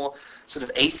get more sort of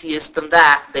atheist than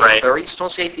that. They are very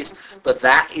staunch atheists, but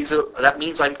that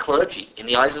means I'm clergy. In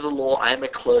the eyes of the law, I am a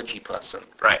clergy person.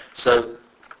 Right. So,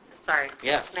 Sorry.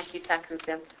 Yeah. Just make you tax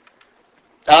exempt.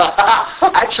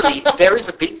 Actually, there is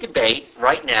a big debate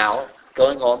right now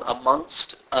going on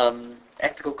amongst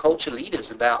ethical culture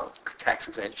leaders about tax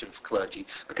exemption for clergy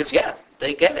because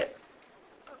they get it.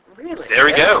 Really? There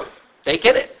we go. They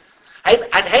get it.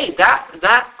 And hey,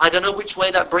 that I don't know which way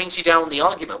that brings you down in the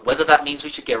argument. Whether that means we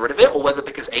should get rid of it, or whether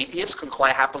because atheists can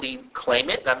quite happily claim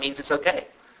it, that means it's okay.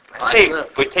 I say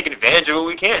we're taking advantage of what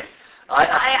we can.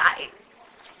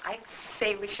 I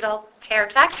say we should all pay our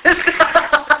taxes.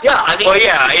 Yeah, I mean. Well,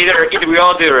 yeah, either we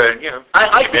all do, or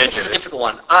I think this is a difficult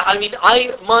one.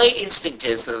 My instinct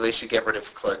is that they should get rid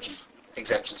of clergy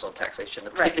exemptions on taxation,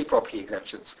 and particularly property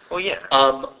exemptions. Well, yeah.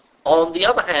 On the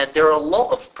other hand, there are a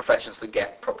lot of professions that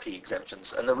get property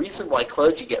exemptions, and the reason why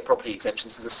clergy get property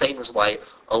exemptions is the same as why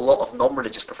a lot of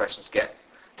non-religious professions get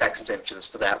tax exemptions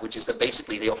for that, which is that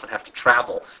basically they often have to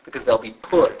travel because they'll be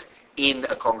put in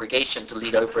a congregation to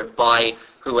lead over it by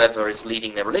whoever is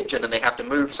leading their religion, and they have to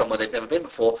move somewhere they've never been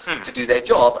before to do their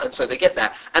job, and so they get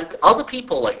that. And other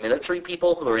people, like military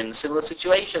people who are in a similar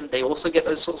situation, they also get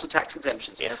those sorts of tax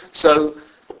exemptions. Yeah. So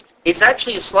it's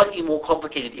actually a slightly more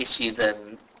complicated issue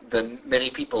than many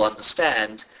people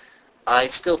understand. I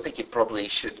still think it probably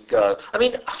should go. I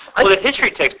mean, the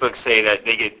history textbooks say that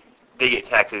they get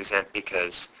tax exempt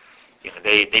because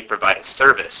they provide a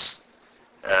service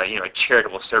a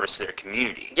charitable service to their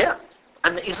community. Yeah.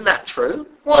 And isn't that true?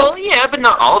 Well, yeah, but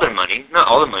not all their money. Not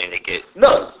all the money they get.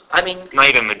 No. I mean, Not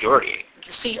even majority.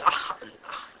 you see,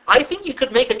 I think you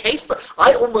could make a case for it.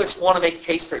 I almost want to make a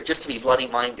case for it just to be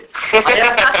bloody-minded.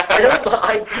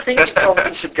 I think it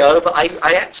probably should go, but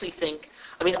I actually think,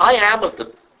 I mean, I am of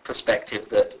the perspective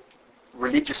that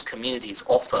religious communities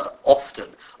offer often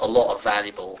a lot of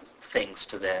valuable things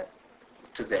to their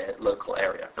local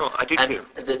area. Oh, I do And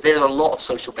too. there are a lot of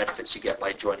social benefits you get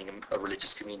by joining a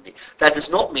religious community. That does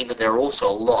not mean that there are also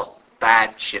a lot of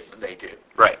bad shit that they do.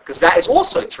 Right. Because that is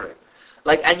also true.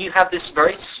 And you have this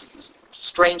very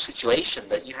strange situation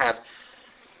that you have.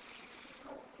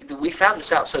 We found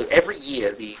this out. So every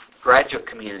year, the graduate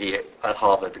community at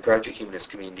Harvard, the graduate humanist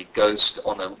community, goes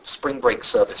on a spring break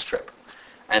service trip,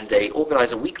 and they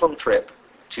organize a week-long trip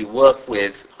to work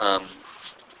with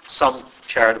some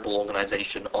charitable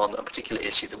organization on a particular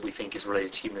issue that we think is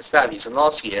related to humanist values. And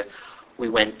last year, we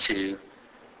went to,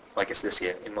 I guess this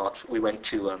year in March, we went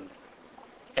to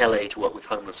LA to work with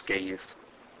homeless gay youth.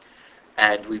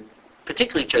 And we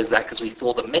particularly chose that because we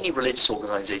thought that many religious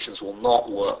organizations will not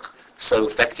work so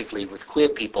effectively with queer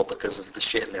people because of the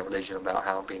shit in their religion about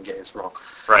how being gay is wrong.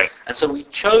 Right. And so we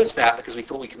chose that because we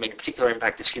thought we could make a particular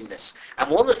impact as humanists.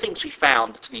 And one of the things we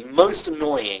found to be most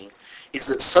annoying is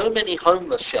that so many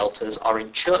homeless shelters are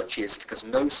in churches because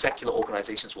no secular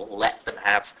organizations will let them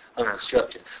have homeless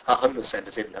churches, homeless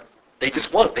centers in them. They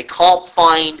just won't. They can't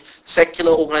find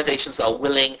secular organizations that are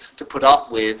willing to put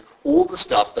up with all the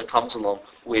stuff that comes along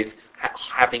with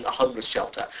having a homeless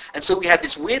shelter. And so we had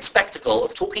this weird spectacle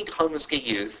of talking to homeless gay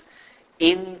youth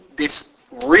in this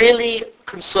really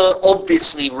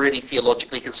obviously really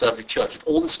theologically conservative church with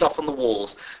all the stuff on the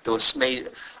walls that was made.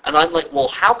 And I'm like, well,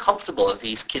 how comfortable are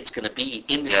these kids going to be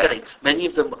in this setting? Many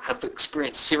of them have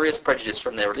experienced serious prejudice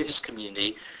from their religious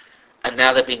community, and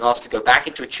now they're being asked to go back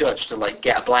into a church to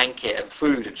get a blanket and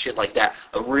food and shit like that,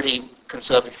 a really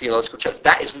conservative theological church.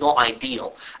 That is not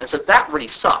ideal. And so that really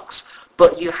sucks.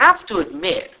 But you have to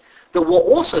admit that what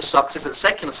also sucks is that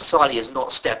secular society has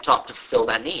not stepped up to fulfill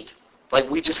that need.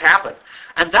 We just haven't.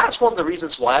 And that's one of the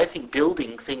reasons why I think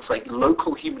building things like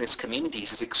local humanist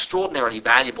communities is extraordinarily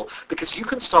valuable, because you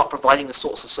can start providing the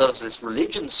sorts of services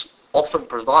religions often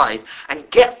provide and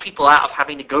get people out of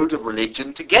having to go to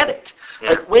religion to get it.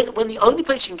 Yeah. When the only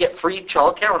place you can get free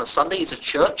childcare on a Sunday is a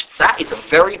church, that is a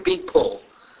very big pull.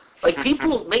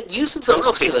 People make use of those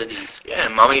facilities. Yeah,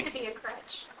 mommy. To be a crutch.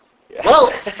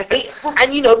 Well,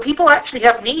 people actually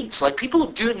have needs. People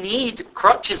do need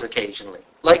crutches occasionally.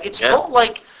 It's not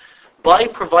like by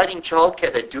providing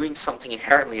childcare they're doing something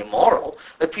inherently immoral.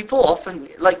 People often,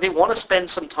 they want to spend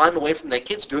some time away from their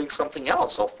kids doing something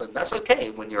else often. That's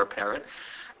okay when you're a parent.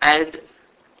 And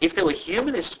if there were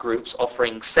humanist groups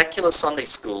offering secular Sunday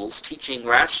schools teaching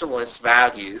rationalist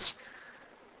values,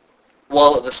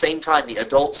 while at the same time the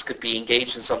adults could be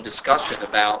engaged in some discussion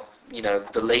about,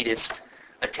 the latest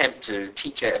attempt to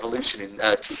teach evolution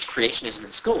and teach creationism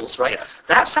in schools, right? Yeah.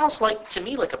 That sounds to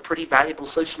me like a pretty valuable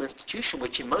social institution,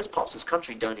 which in most parts of this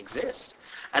country don't exist.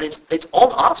 And it's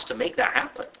on us to make that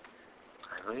happen.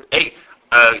 Hey,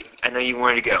 I know you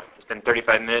wanted to go. It's been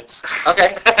 35 minutes.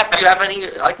 Okay. Do you have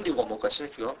any? I can do one more question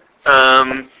if you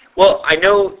want. Well, I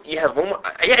know you have one more.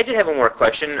 Yeah, I did have one more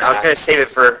question. I was going to save it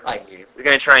for. I knew. We're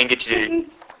going to try and get you to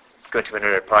go to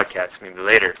another podcast maybe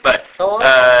later. But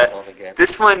Again.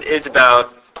 this one is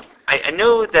about. I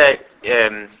know that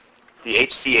the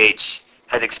HCH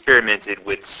has experimented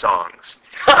with songs.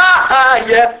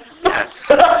 Yeah. Yeah.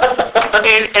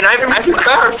 and I've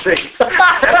embarrassing.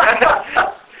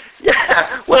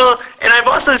 Yeah. Well, and I've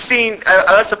also seen.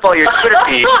 I also follow your Twitter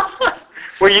feed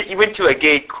where you went to a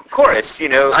gay chorus.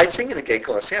 I sing in a gay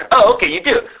chorus. Yeah. Oh, okay, you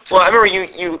do. Well, I remember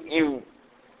you.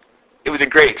 It was a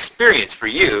great experience for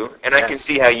you, and I can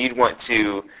see how you'd want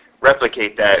to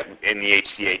replicate that in the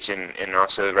HCH and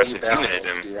also the rest of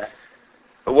humanism.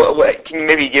 What can you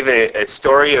maybe give a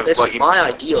story of what you... My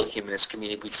ideal humanist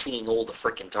community would be singing all the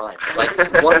frickin' time.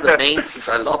 One of the main things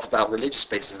I love about religious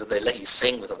spaces is that they let you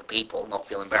sing with other people and not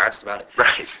feel embarrassed about it.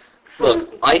 Right.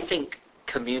 Look, I think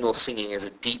communal singing is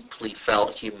a deeply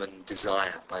felt human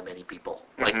desire by many people.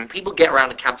 People get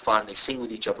around a campfire and they sing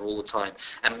with each other all the time.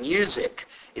 And music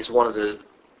is one of the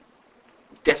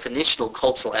definitional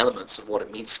cultural elements of what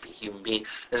it means to be a human being.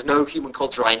 There's no human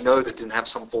culture I know that didn't have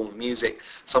some form of music,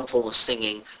 some form of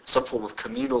singing, some form of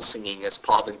communal singing as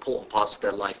part of important parts of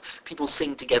their life. People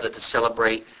sing together to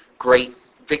celebrate great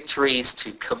victories,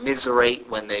 to commiserate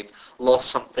when they've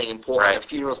lost something important at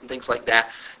funerals and things like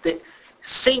that.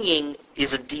 Singing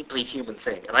is a deeply human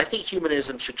thing, and I think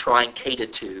humanism should try and cater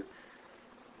to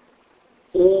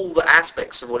all the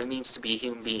aspects of what it means to be a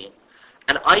human being.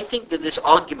 And I think that this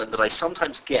argument that I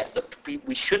sometimes get, that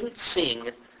we shouldn't sing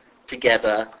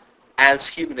together as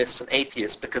humanists and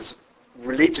atheists because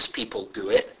religious people do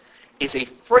it, is a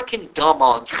frickin' dumb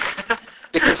argument.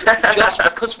 Because just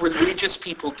because religious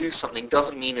people do something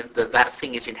doesn't mean that that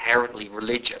thing is inherently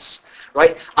religious,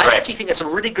 right? I actually think that's a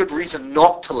really good reason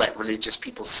not to let religious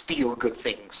people steal good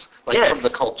things, like from the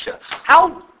culture.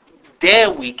 How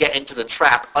dare we get into the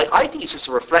trap? I think it's just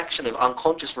a reflection of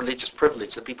unconscious religious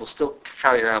privilege that people still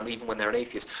carry around even when they're an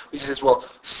atheist, which says, well,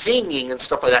 singing and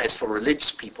stuff like that is for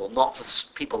religious people, not for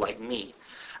people like me.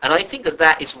 And I think that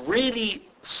that is really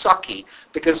sucky,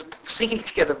 because singing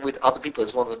together with other people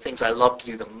is one of the things I love to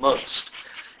do the most.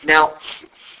 Now,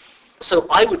 so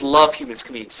I would love humanist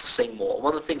communities to sing more.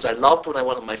 One of the things I loved when I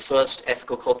went on my first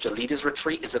ethical culture leaders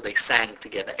retreat is that they sang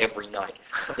together every night.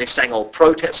 They sang old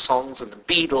protest songs and the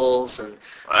Beatles and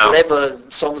whatever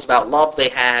songs about love they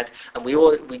had, and we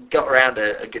got around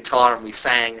a guitar and we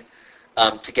sang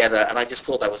together, and I just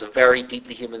thought that was a very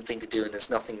deeply human thing to do, and there's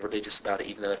nothing religious about it,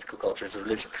 even though ethical culture is a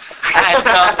religion.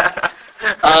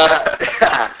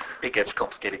 And it gets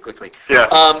complicated quickly.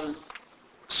 Yeah.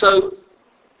 So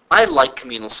I like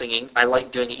communal singing. I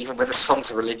like doing it even when the songs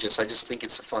are religious. I just think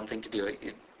it's a fun thing to do.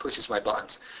 It pushes my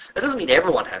buttons. That doesn't mean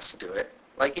everyone has to do it.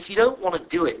 Like, if you don't want to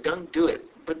do it, don't do it.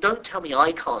 But don't tell me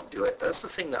I can't do it. That's the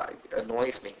thing that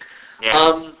annoys me.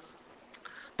 Yeah.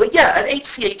 But yeah, at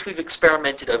HCH we've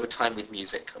experimented over time with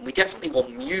music, and we definitely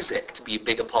want music to be a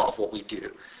bigger part of what we do.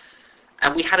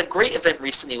 And we had a great event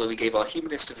recently where we gave our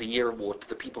Humanist of the Year award to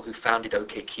the people who founded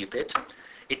OkCupid.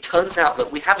 It turns out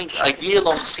that we're having a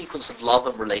year-long sequence of love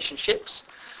and relationships,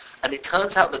 and it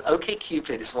turns out that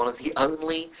OkCupid is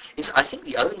I think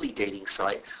the only dating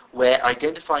site where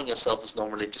identifying yourself as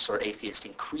non-religious or atheist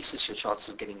increases your chances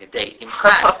of getting a date. In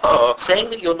fact, saying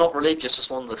that you're not religious is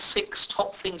one of the 6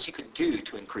 top things you could do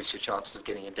to increase your chances of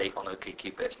getting a date on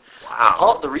OkCupid. Wow.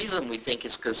 Part of the reason we think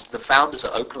is because the founders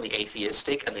are openly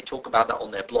atheistic, and they talk about that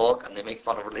on their blog, and they make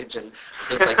fun of religion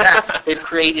and things like that. They've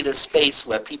created a space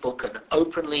where people can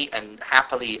openly and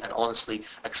happily and honestly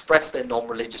express their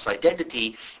non-religious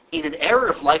identity in an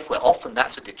area of life where often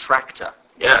that's a detractor.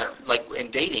 Yeah. Like in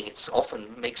dating, it often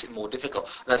makes it more difficult.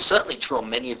 And that's certainly true on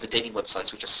many of the dating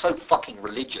websites, which are so fucking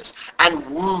religious and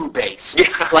woo-based,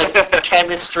 like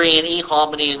chemistry and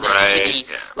eHarmony and shitty,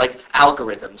 like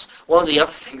algorithms. One of the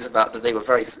other things about that they were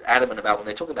very adamant about when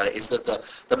they talk about it is that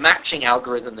the matching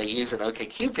algorithm they use in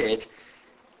OkCupid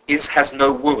has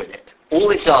no woo in it. All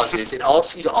it does is it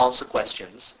asks you to answer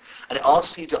questions, and it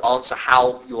asks you to answer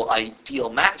how your ideal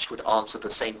match would answer the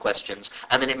same questions,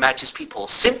 and then it matches people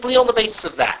simply on the basis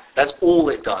of that. That's all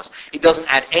it does. It doesn't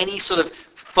add any sort of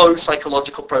faux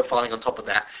psychological profiling on top of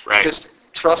that. Right. It just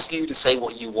trusts you to say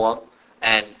what you want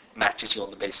and matches you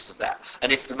on the basis of that.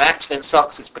 And if the match then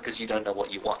sucks, it's because you don't know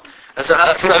what you want. And so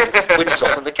which is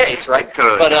often the case, right?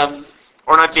 Totally. But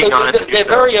or not being honest with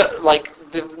they're yourself. very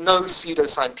no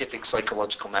pseudoscientific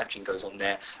psychological matching goes on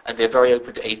there, and they're very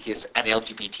open to atheists and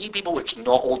LGBT people, which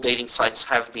not all dating sites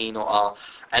have been or are,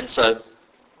 and so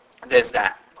there's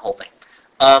that whole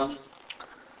thing.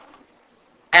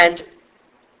 And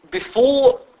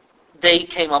before they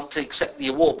came up to accept the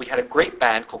award, we had a great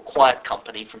band called Quiet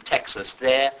Company from Texas.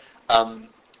 Their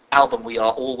album, We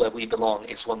Are All Where We Belong,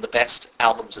 is one of the best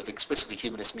albums of explicitly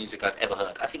humanist music I've ever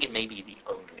heard. I think it may be the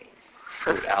only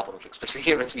good album of explicit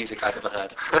humanist music I've ever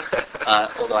heard,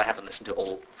 although I haven't listened to it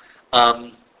all.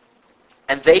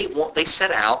 And they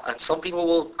set out, and some people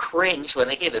will cringe when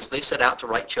they hear this, but they set out to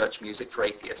write church music for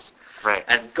atheists. Right.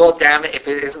 And god damn it if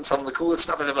it isn't some of the coolest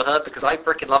stuff I've ever heard, because I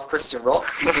freaking love Christian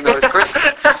rock, even though it's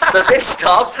Christian. So this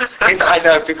stuff is, I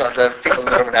know people in the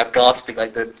room are now gasping,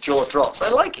 like the jaw drops. I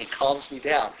like it, calms me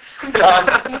down.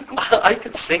 I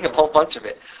could sing a whole bunch of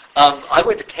it. I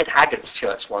went to Ted Haggard's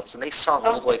church once, and they sung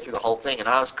all the way through the whole thing, and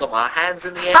I got my hands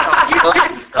in the air.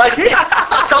 I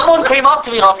did. Someone came up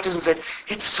to me afterwards and said,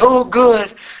 "It's so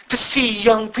good to see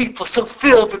young people so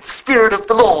filled with the Spirit of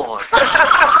the Lord."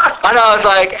 And I was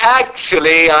like,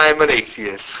 actually, I'm an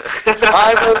atheist.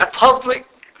 I'm a public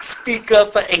speaker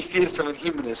for atheism and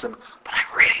humanism, but I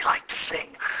really like to sing.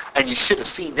 And you should have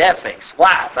seen their face.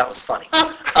 Wow, that was funny.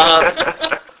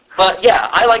 But yeah,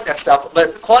 I like that stuff.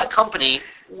 But Quiet Company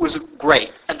was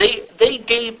great, and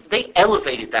they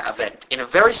elevated that event in a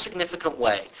very significant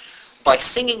way by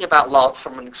singing about love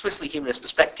from an explicitly humanist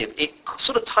perspective. It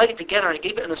sort of tied it together, and it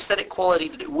gave it an aesthetic quality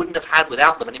that it wouldn't have had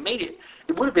without them, and it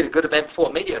would have been a good event before.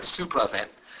 It made it a super event,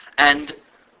 and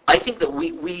I think that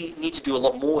we need to do a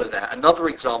lot more of that. Another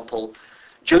example,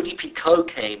 Jodi Picoult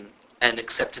came and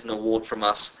accepted an award from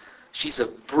us. She's a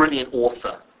brilliant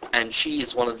author, and she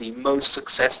is one of the most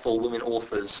successful women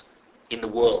authors in the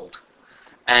world.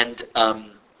 And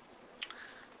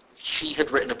she had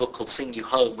written a book called Sing You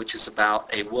Home, which is about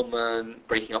a woman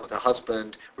breaking up with her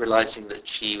husband, realizing that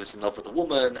she was in love with a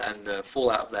woman, and the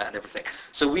fallout of that and everything.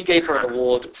 So we gave her an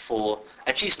award for,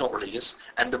 and she's not religious,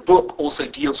 and the book also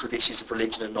deals with issues of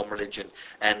religion and non-religion,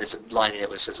 and there's a line in it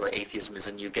which says, like, atheism is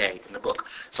a new gay in the book.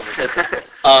 Someone says that.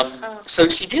 So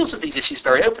she deals with these issues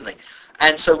very openly.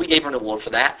 And so we gave her an award for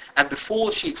that, and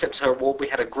before she accepted her award, we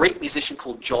had a great musician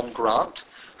called John Grant,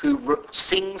 who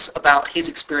sings about his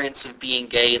experience of being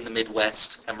gay in the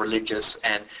Midwest and religious,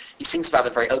 and he sings about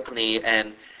it very openly,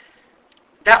 and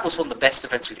that was one of the best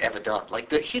events we've ever done.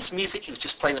 Like, his music, he was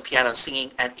just playing the piano and singing,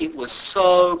 and it was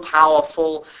so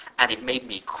powerful, and it made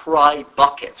me cry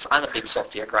buckets. I'm a big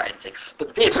softie, I cry anything.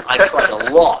 But this, I cried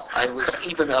a lot. I was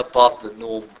even above the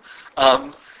norm.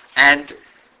 And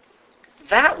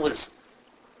that was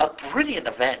a brilliant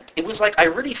event. It was like I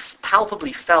really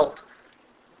palpably felt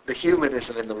the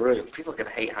humanism in the room. People are going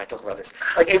to hate how I talk about this.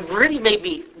 Like, it really made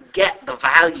me get the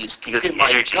values deep in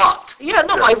my gut. Yeah,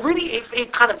 no, I really,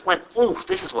 it kind of went, oh,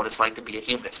 this is what it's like to be a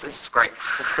humanist. This is great.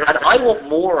 And I want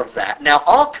more of that. Now,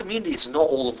 our community is not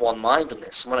all of one mind on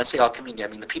this. When I say our community, I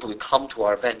mean the people who come to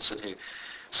our events and who...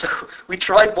 So we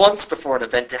tried once before an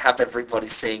event to have everybody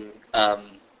sing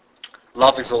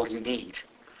Love Is All You Need.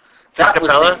 That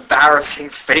was an embarrassing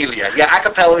failure. Yeah, a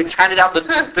cappella, we just handed out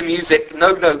the music,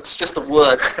 no notes, just the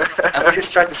words, and we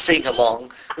just tried to sing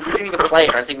along. We didn't even play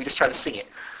it or anything, we just tried to sing it.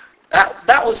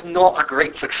 That was not a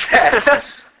great success.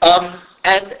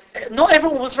 And not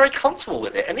everyone was very comfortable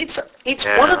with it. And it's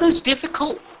one of those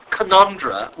difficult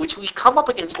conundra which we come up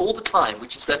against all the time,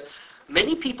 which is that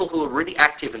many people who are really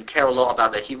active and care a lot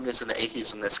about their humanism, their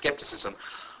atheism, their skepticism,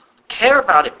 care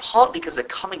about it partly because they're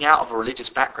coming out of a religious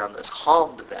background that's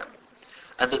harmed them,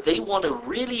 and that they want to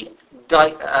really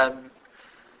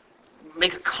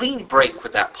make a clean break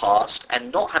with that past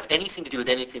and not have anything to do with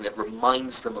anything that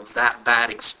reminds them of that bad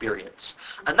experience.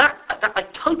 And that I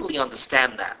totally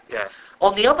understand that. Yeah.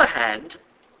 On the other hand,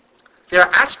 there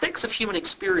are aspects of human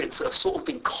experience that have sort of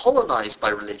been colonized by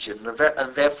religion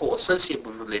and therefore associated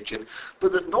with religion,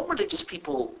 but that non-religious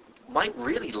people might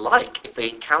really like if they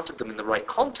encountered them in the right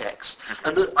context,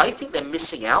 and that I think they're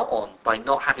missing out on by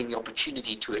not having the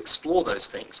opportunity to explore those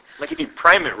things. Like if you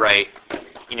prime it right,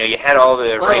 you had all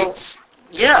the rights,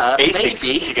 basics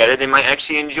maybe together, they might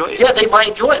actually enjoy it. Yeah, they might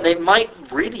enjoy it. They might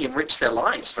really enrich their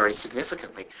lives very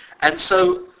significantly. And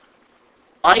so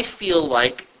I feel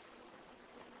like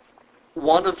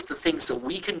one of the things that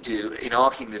we can do in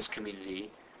our humanist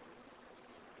community,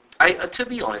 to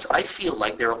be honest, I feel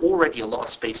like there are already a lot of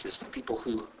spaces for people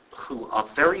who are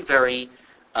very, very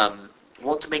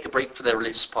want to make a break for their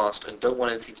religious past and don't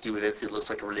want anything to do with anything that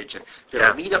looks like a religion. There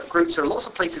are meetup groups. There are lots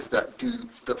of places that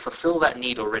fulfill that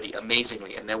need already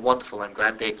amazingly, and they're wonderful. I'm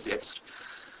glad they exist.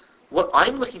 What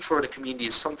I'm looking for in a community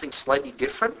is something slightly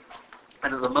different,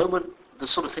 and at the moment, the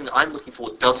sort of thing that I'm looking for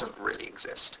doesn't really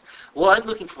exist. What I'm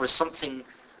looking for is something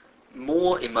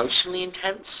more emotionally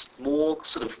intense, more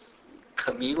sort of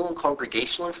communal and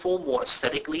congregational informed, more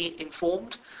aesthetically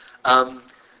informed,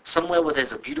 somewhere where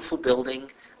there's a beautiful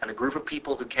building and a group of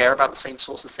people who care about the same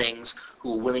sorts of things,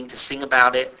 who are willing to sing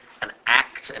about it and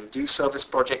act and do service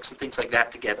projects and things like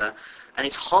that together. And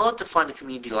it's hard to find a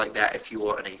community like that if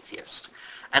you're an atheist.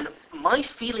 And my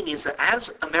feeling is that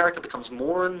as America becomes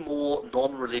more and more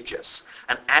non-religious,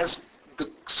 and as the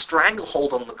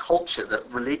stranglehold on the culture that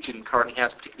religion currently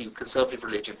has, particularly conservative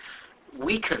religion,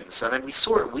 weakens, and then we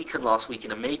saw it weaken last week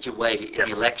in a major way in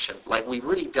the election. Like, we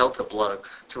really dealt a blow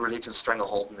to religion's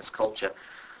stranglehold in this culture.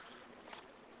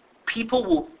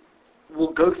 People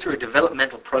will go through a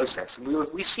developmental process, and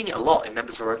we've seen it a lot in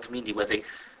members of our own community, where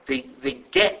they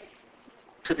get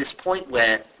to this point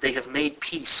where they have made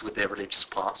peace with their religious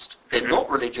past. They're not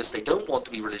religious, they don't want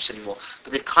to be religious anymore,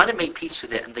 but they've kind of made peace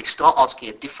with it, and they start asking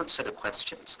a different set of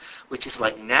questions, which is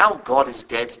like, now God is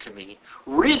dead to me.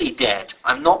 Really dead.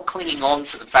 I'm not clinging on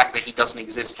to the fact that he doesn't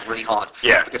exist really hard.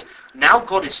 Yeah. Because now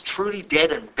God is truly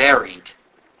dead and buried.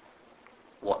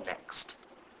 What next?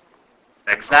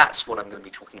 That's what I'm going to be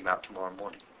talking about tomorrow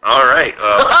morning. All right.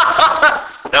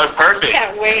 That was perfect.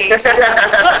 Can't wait.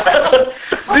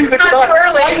 Leave it not too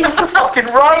early. I need to fucking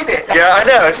write it. Yeah, I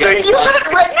know. So You haven't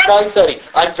written it? 9:30.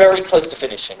 I'm very close to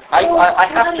finishing. I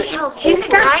have to Is it incorporate.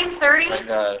 9:30? I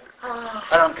know.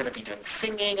 And I'm going to be doing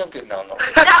singing. No, I'm not.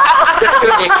 There's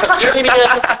going to be a communion.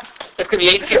 There's going to be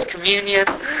atheist communion.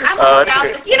 I'm all about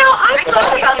this. I'm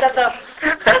all about that though.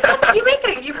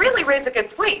 You really raise a good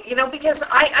point, because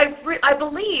I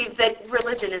believe that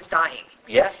religion is dying.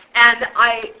 Yeah. And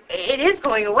it is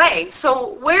going away.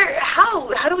 So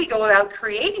how do we go about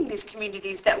creating these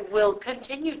communities that will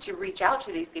continue to reach out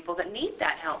to these people that need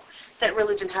that help, that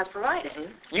religion has provided.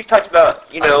 You've talked about,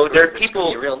 there are There's gonna people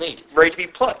be a real need. ready to be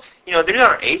plucked. They're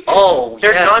not atheists. Oh,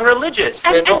 they're yeah. non-religious.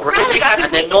 And- They're not and religious, Sally,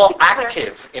 and they're not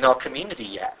active in our community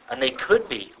yet, and they could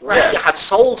be. Right. We have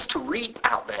souls to reap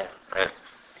out there. Right.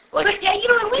 Like, But yeah,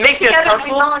 and we It makes get you together and we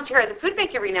uncomfortable? volunteer at the food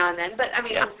bank every now and then, but I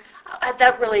mean, Yeah.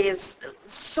 that really is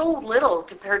so little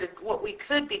compared to what we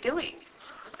could be doing.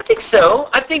 I think so.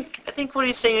 I think what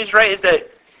he's saying is right. Is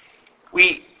that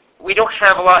we don't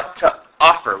have a lot to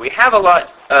offer. We have a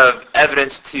lot of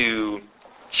evidence to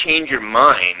change your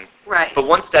mind. Right. But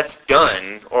once that's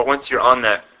done, or once you're on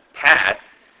that path,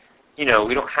 we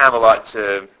don't have a lot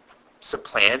to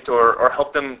supplant or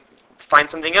help them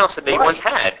find something else that they Right. once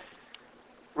had.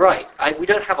 right, we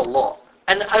don't have a lot.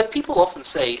 And people often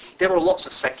say there are lots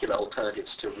of secular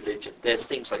alternatives to religion. There's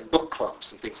things like book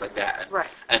clubs and things like that, Right.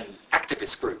 and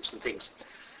activist groups and things.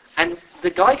 And the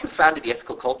guy who founded the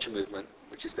ethical culture movement,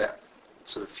 which is that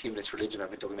sort of humanist religion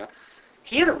I've been talking about,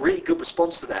 he had a really good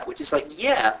response to that, which is like,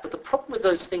 yeah, but the problem with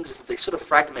those things is that they sort of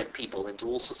fragment people into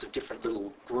all sorts of different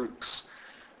little groups.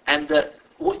 And that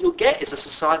what you'll get is a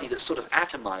society that's sort of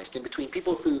atomized in between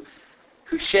people who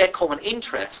share common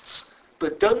interests,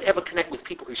 but don't ever connect with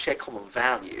people who share common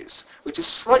values, which is a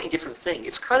slightly different thing.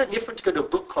 It's kind of different to go to a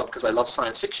book club because I love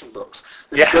science fiction books,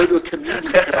 than Yeah. to go to a community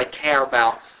because I care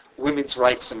about women's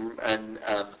rights and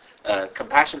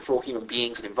compassion for all human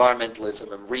beings and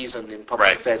environmentalism and reason in public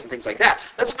Right. affairs and things like that.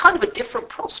 That's kind of a different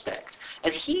prospect.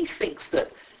 And he thinks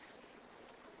that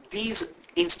these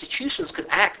institutions could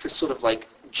act as sort of like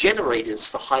generators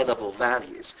for high-level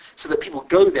values, so that people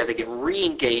go there, they get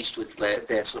re-engaged with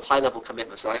their sort of high-level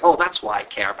commitments. They're like, oh, that's why I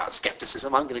care about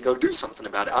skepticism. I'm going to go do something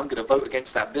about it. I'm going to vote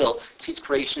against that bill, teach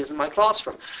creationism in my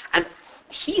classroom. And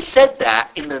he said that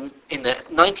in the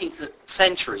 19th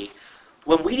century,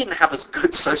 when we didn't have as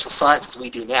good social science as we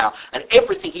do now, and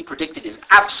everything he predicted is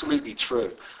absolutely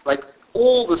true. Like,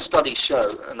 all the studies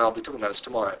show, and I'll be talking about this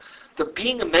tomorrow, that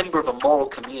being a member of a moral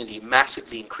community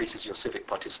massively increases your civic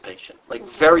participation, like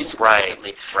very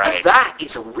significantly. Right. And that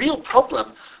is a real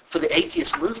problem for the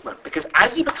atheist movement, because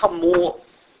as you become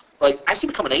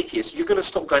an atheist, you're going to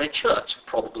stop going to church,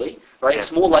 probably, right? Yeah.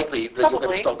 It's more likely that you're going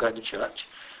Probably. to stop going to church.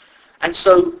 And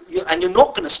so, you're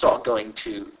not going to start going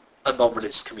to a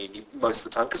non-religious community most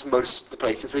of the time, because most of the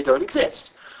places they don't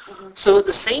exist. So at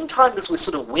the same time as we're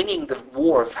sort of winning the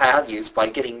war of values by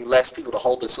getting less people to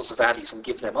hold those sorts of values and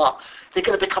give them up, they're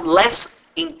going to become less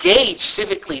engaged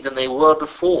civically than they were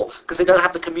before, because they don't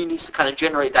have the communities to kind of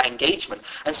generate that engagement.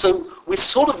 And so we're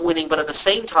sort of winning, but at the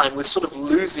same time we're sort of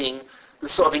losing the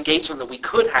sort of engagement that we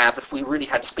could have if we really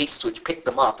had spaces which pick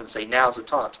them up and say, now's the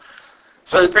time.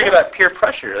 So it's great about peer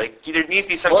pressure. Like, there needs to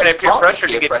be some Well, kind it's of peer partly pressure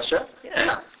to peer get... pressure.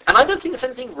 Yeah. And I don't think there's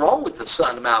anything wrong with a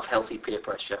certain amount of healthy peer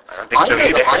pressure. I don't think so know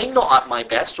either. that I'm not at my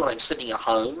best when I'm sitting at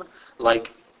home,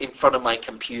 like in front of my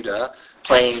computer,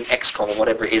 playing XCOM or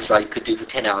whatever it is I could do for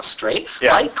 10 hours straight.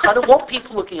 Yeah. I kind of want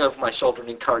people looking over my shoulder and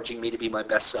encouraging me to be my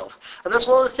best self. And that's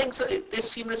one of the things that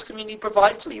this humanist community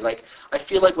provides me. Like, I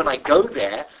feel like when I go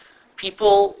there,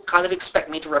 people kind of expect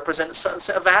me to represent a certain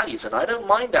set of values, and I don't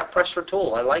mind that pressure at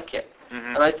all. I like it.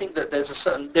 Mhm. And I think that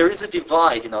there is a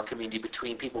divide in our community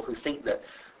between people who think that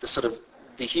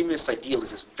the humanist ideal is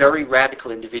this very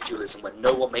radical individualism where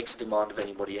no one makes a demand of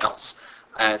anybody else,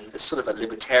 and there's sort of a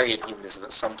libertarian humanism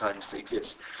that sometimes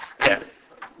exists. And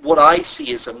what I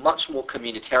see is a much more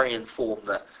communitarian form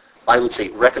that I would say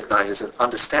recognizes and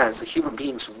understands that human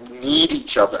beings need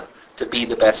each other to be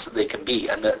the best that they can be,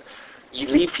 and that you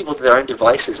leave people to their own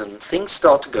devices and things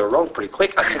start to go wrong pretty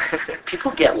quick. I mean, people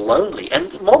get lonely,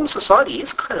 and modern society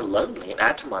is kind of lonely and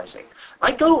atomizing.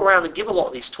 I go around and give a lot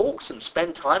of these talks and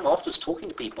spend time afterwards talking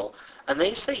to people, and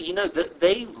they say, that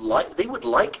they would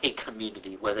like a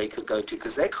community where they could go to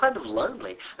because they're kind of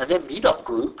lonely, and their meetup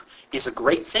group is a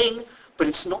great thing, but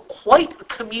it's not quite a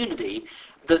community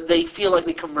that they feel like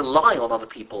they can rely on other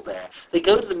people there. They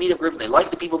go to the meetup group and they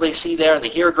like the people they see there and they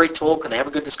hear a great talk and they have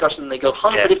a good discussion and they go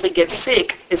home, Yeah. but if they get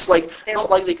sick, it's like not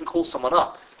like they can call someone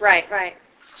up. Right, right.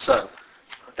 So,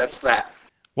 that's that.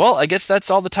 Well, I guess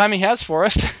that's all the time he has for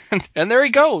us. And there he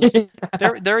goes.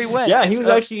 There he went. Yeah, he was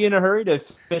actually in a hurry to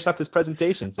finish up his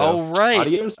presentation. So, Oh, right.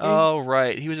 Adios, Oh, dudes.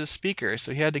 right. He was a speaker,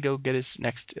 so he had to go get his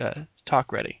next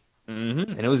talk ready.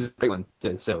 And it was a great one,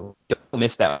 too, so don't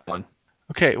miss that one.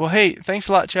 Okay, well, hey, thanks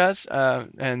a lot, Chaz.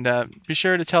 And be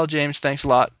sure to tell James thanks a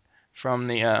lot from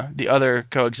the other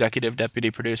co-executive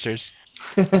deputy producers.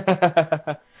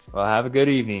 Well, have a good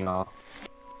evening, all.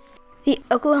 The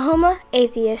Oklahoma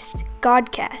Atheists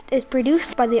Godcast is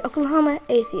produced by the Oklahoma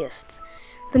Atheists.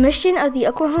 The mission of the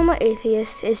Oklahoma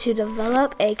Atheists is to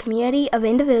develop a community of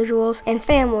individuals and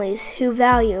families who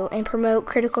value and promote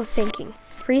critical thinking,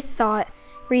 free thought,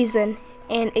 reason,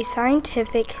 and a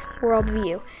scientific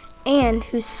worldview, and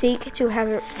who seek to have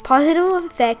a positive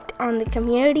effect on the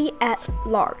community at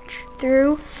large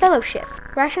through fellowship,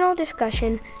 rational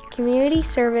discussion, community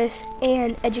service,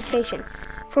 and education.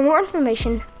 For more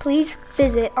information, please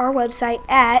visit our website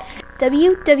at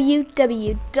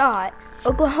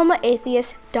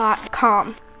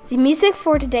www.oklahomaatheist.com. The music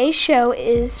for today's show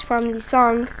is from the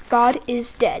song God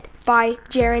is Dead by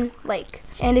Jaron Lake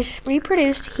and is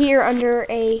reproduced here under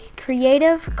a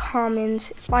Creative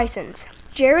Commons license.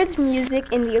 Jared's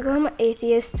music and the Oklahoma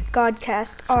Atheist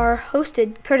Godcast are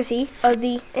hosted courtesy of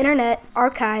the Internet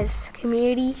Archive's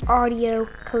Community Audio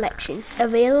Collection,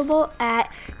 available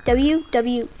at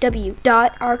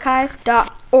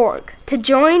www.archive.org. To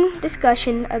join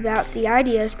discussion about the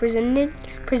ideas presented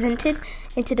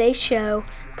in today's show,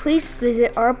 please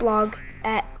visit our blog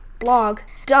at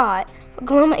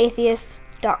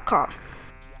blog.oklahomaatheists.com.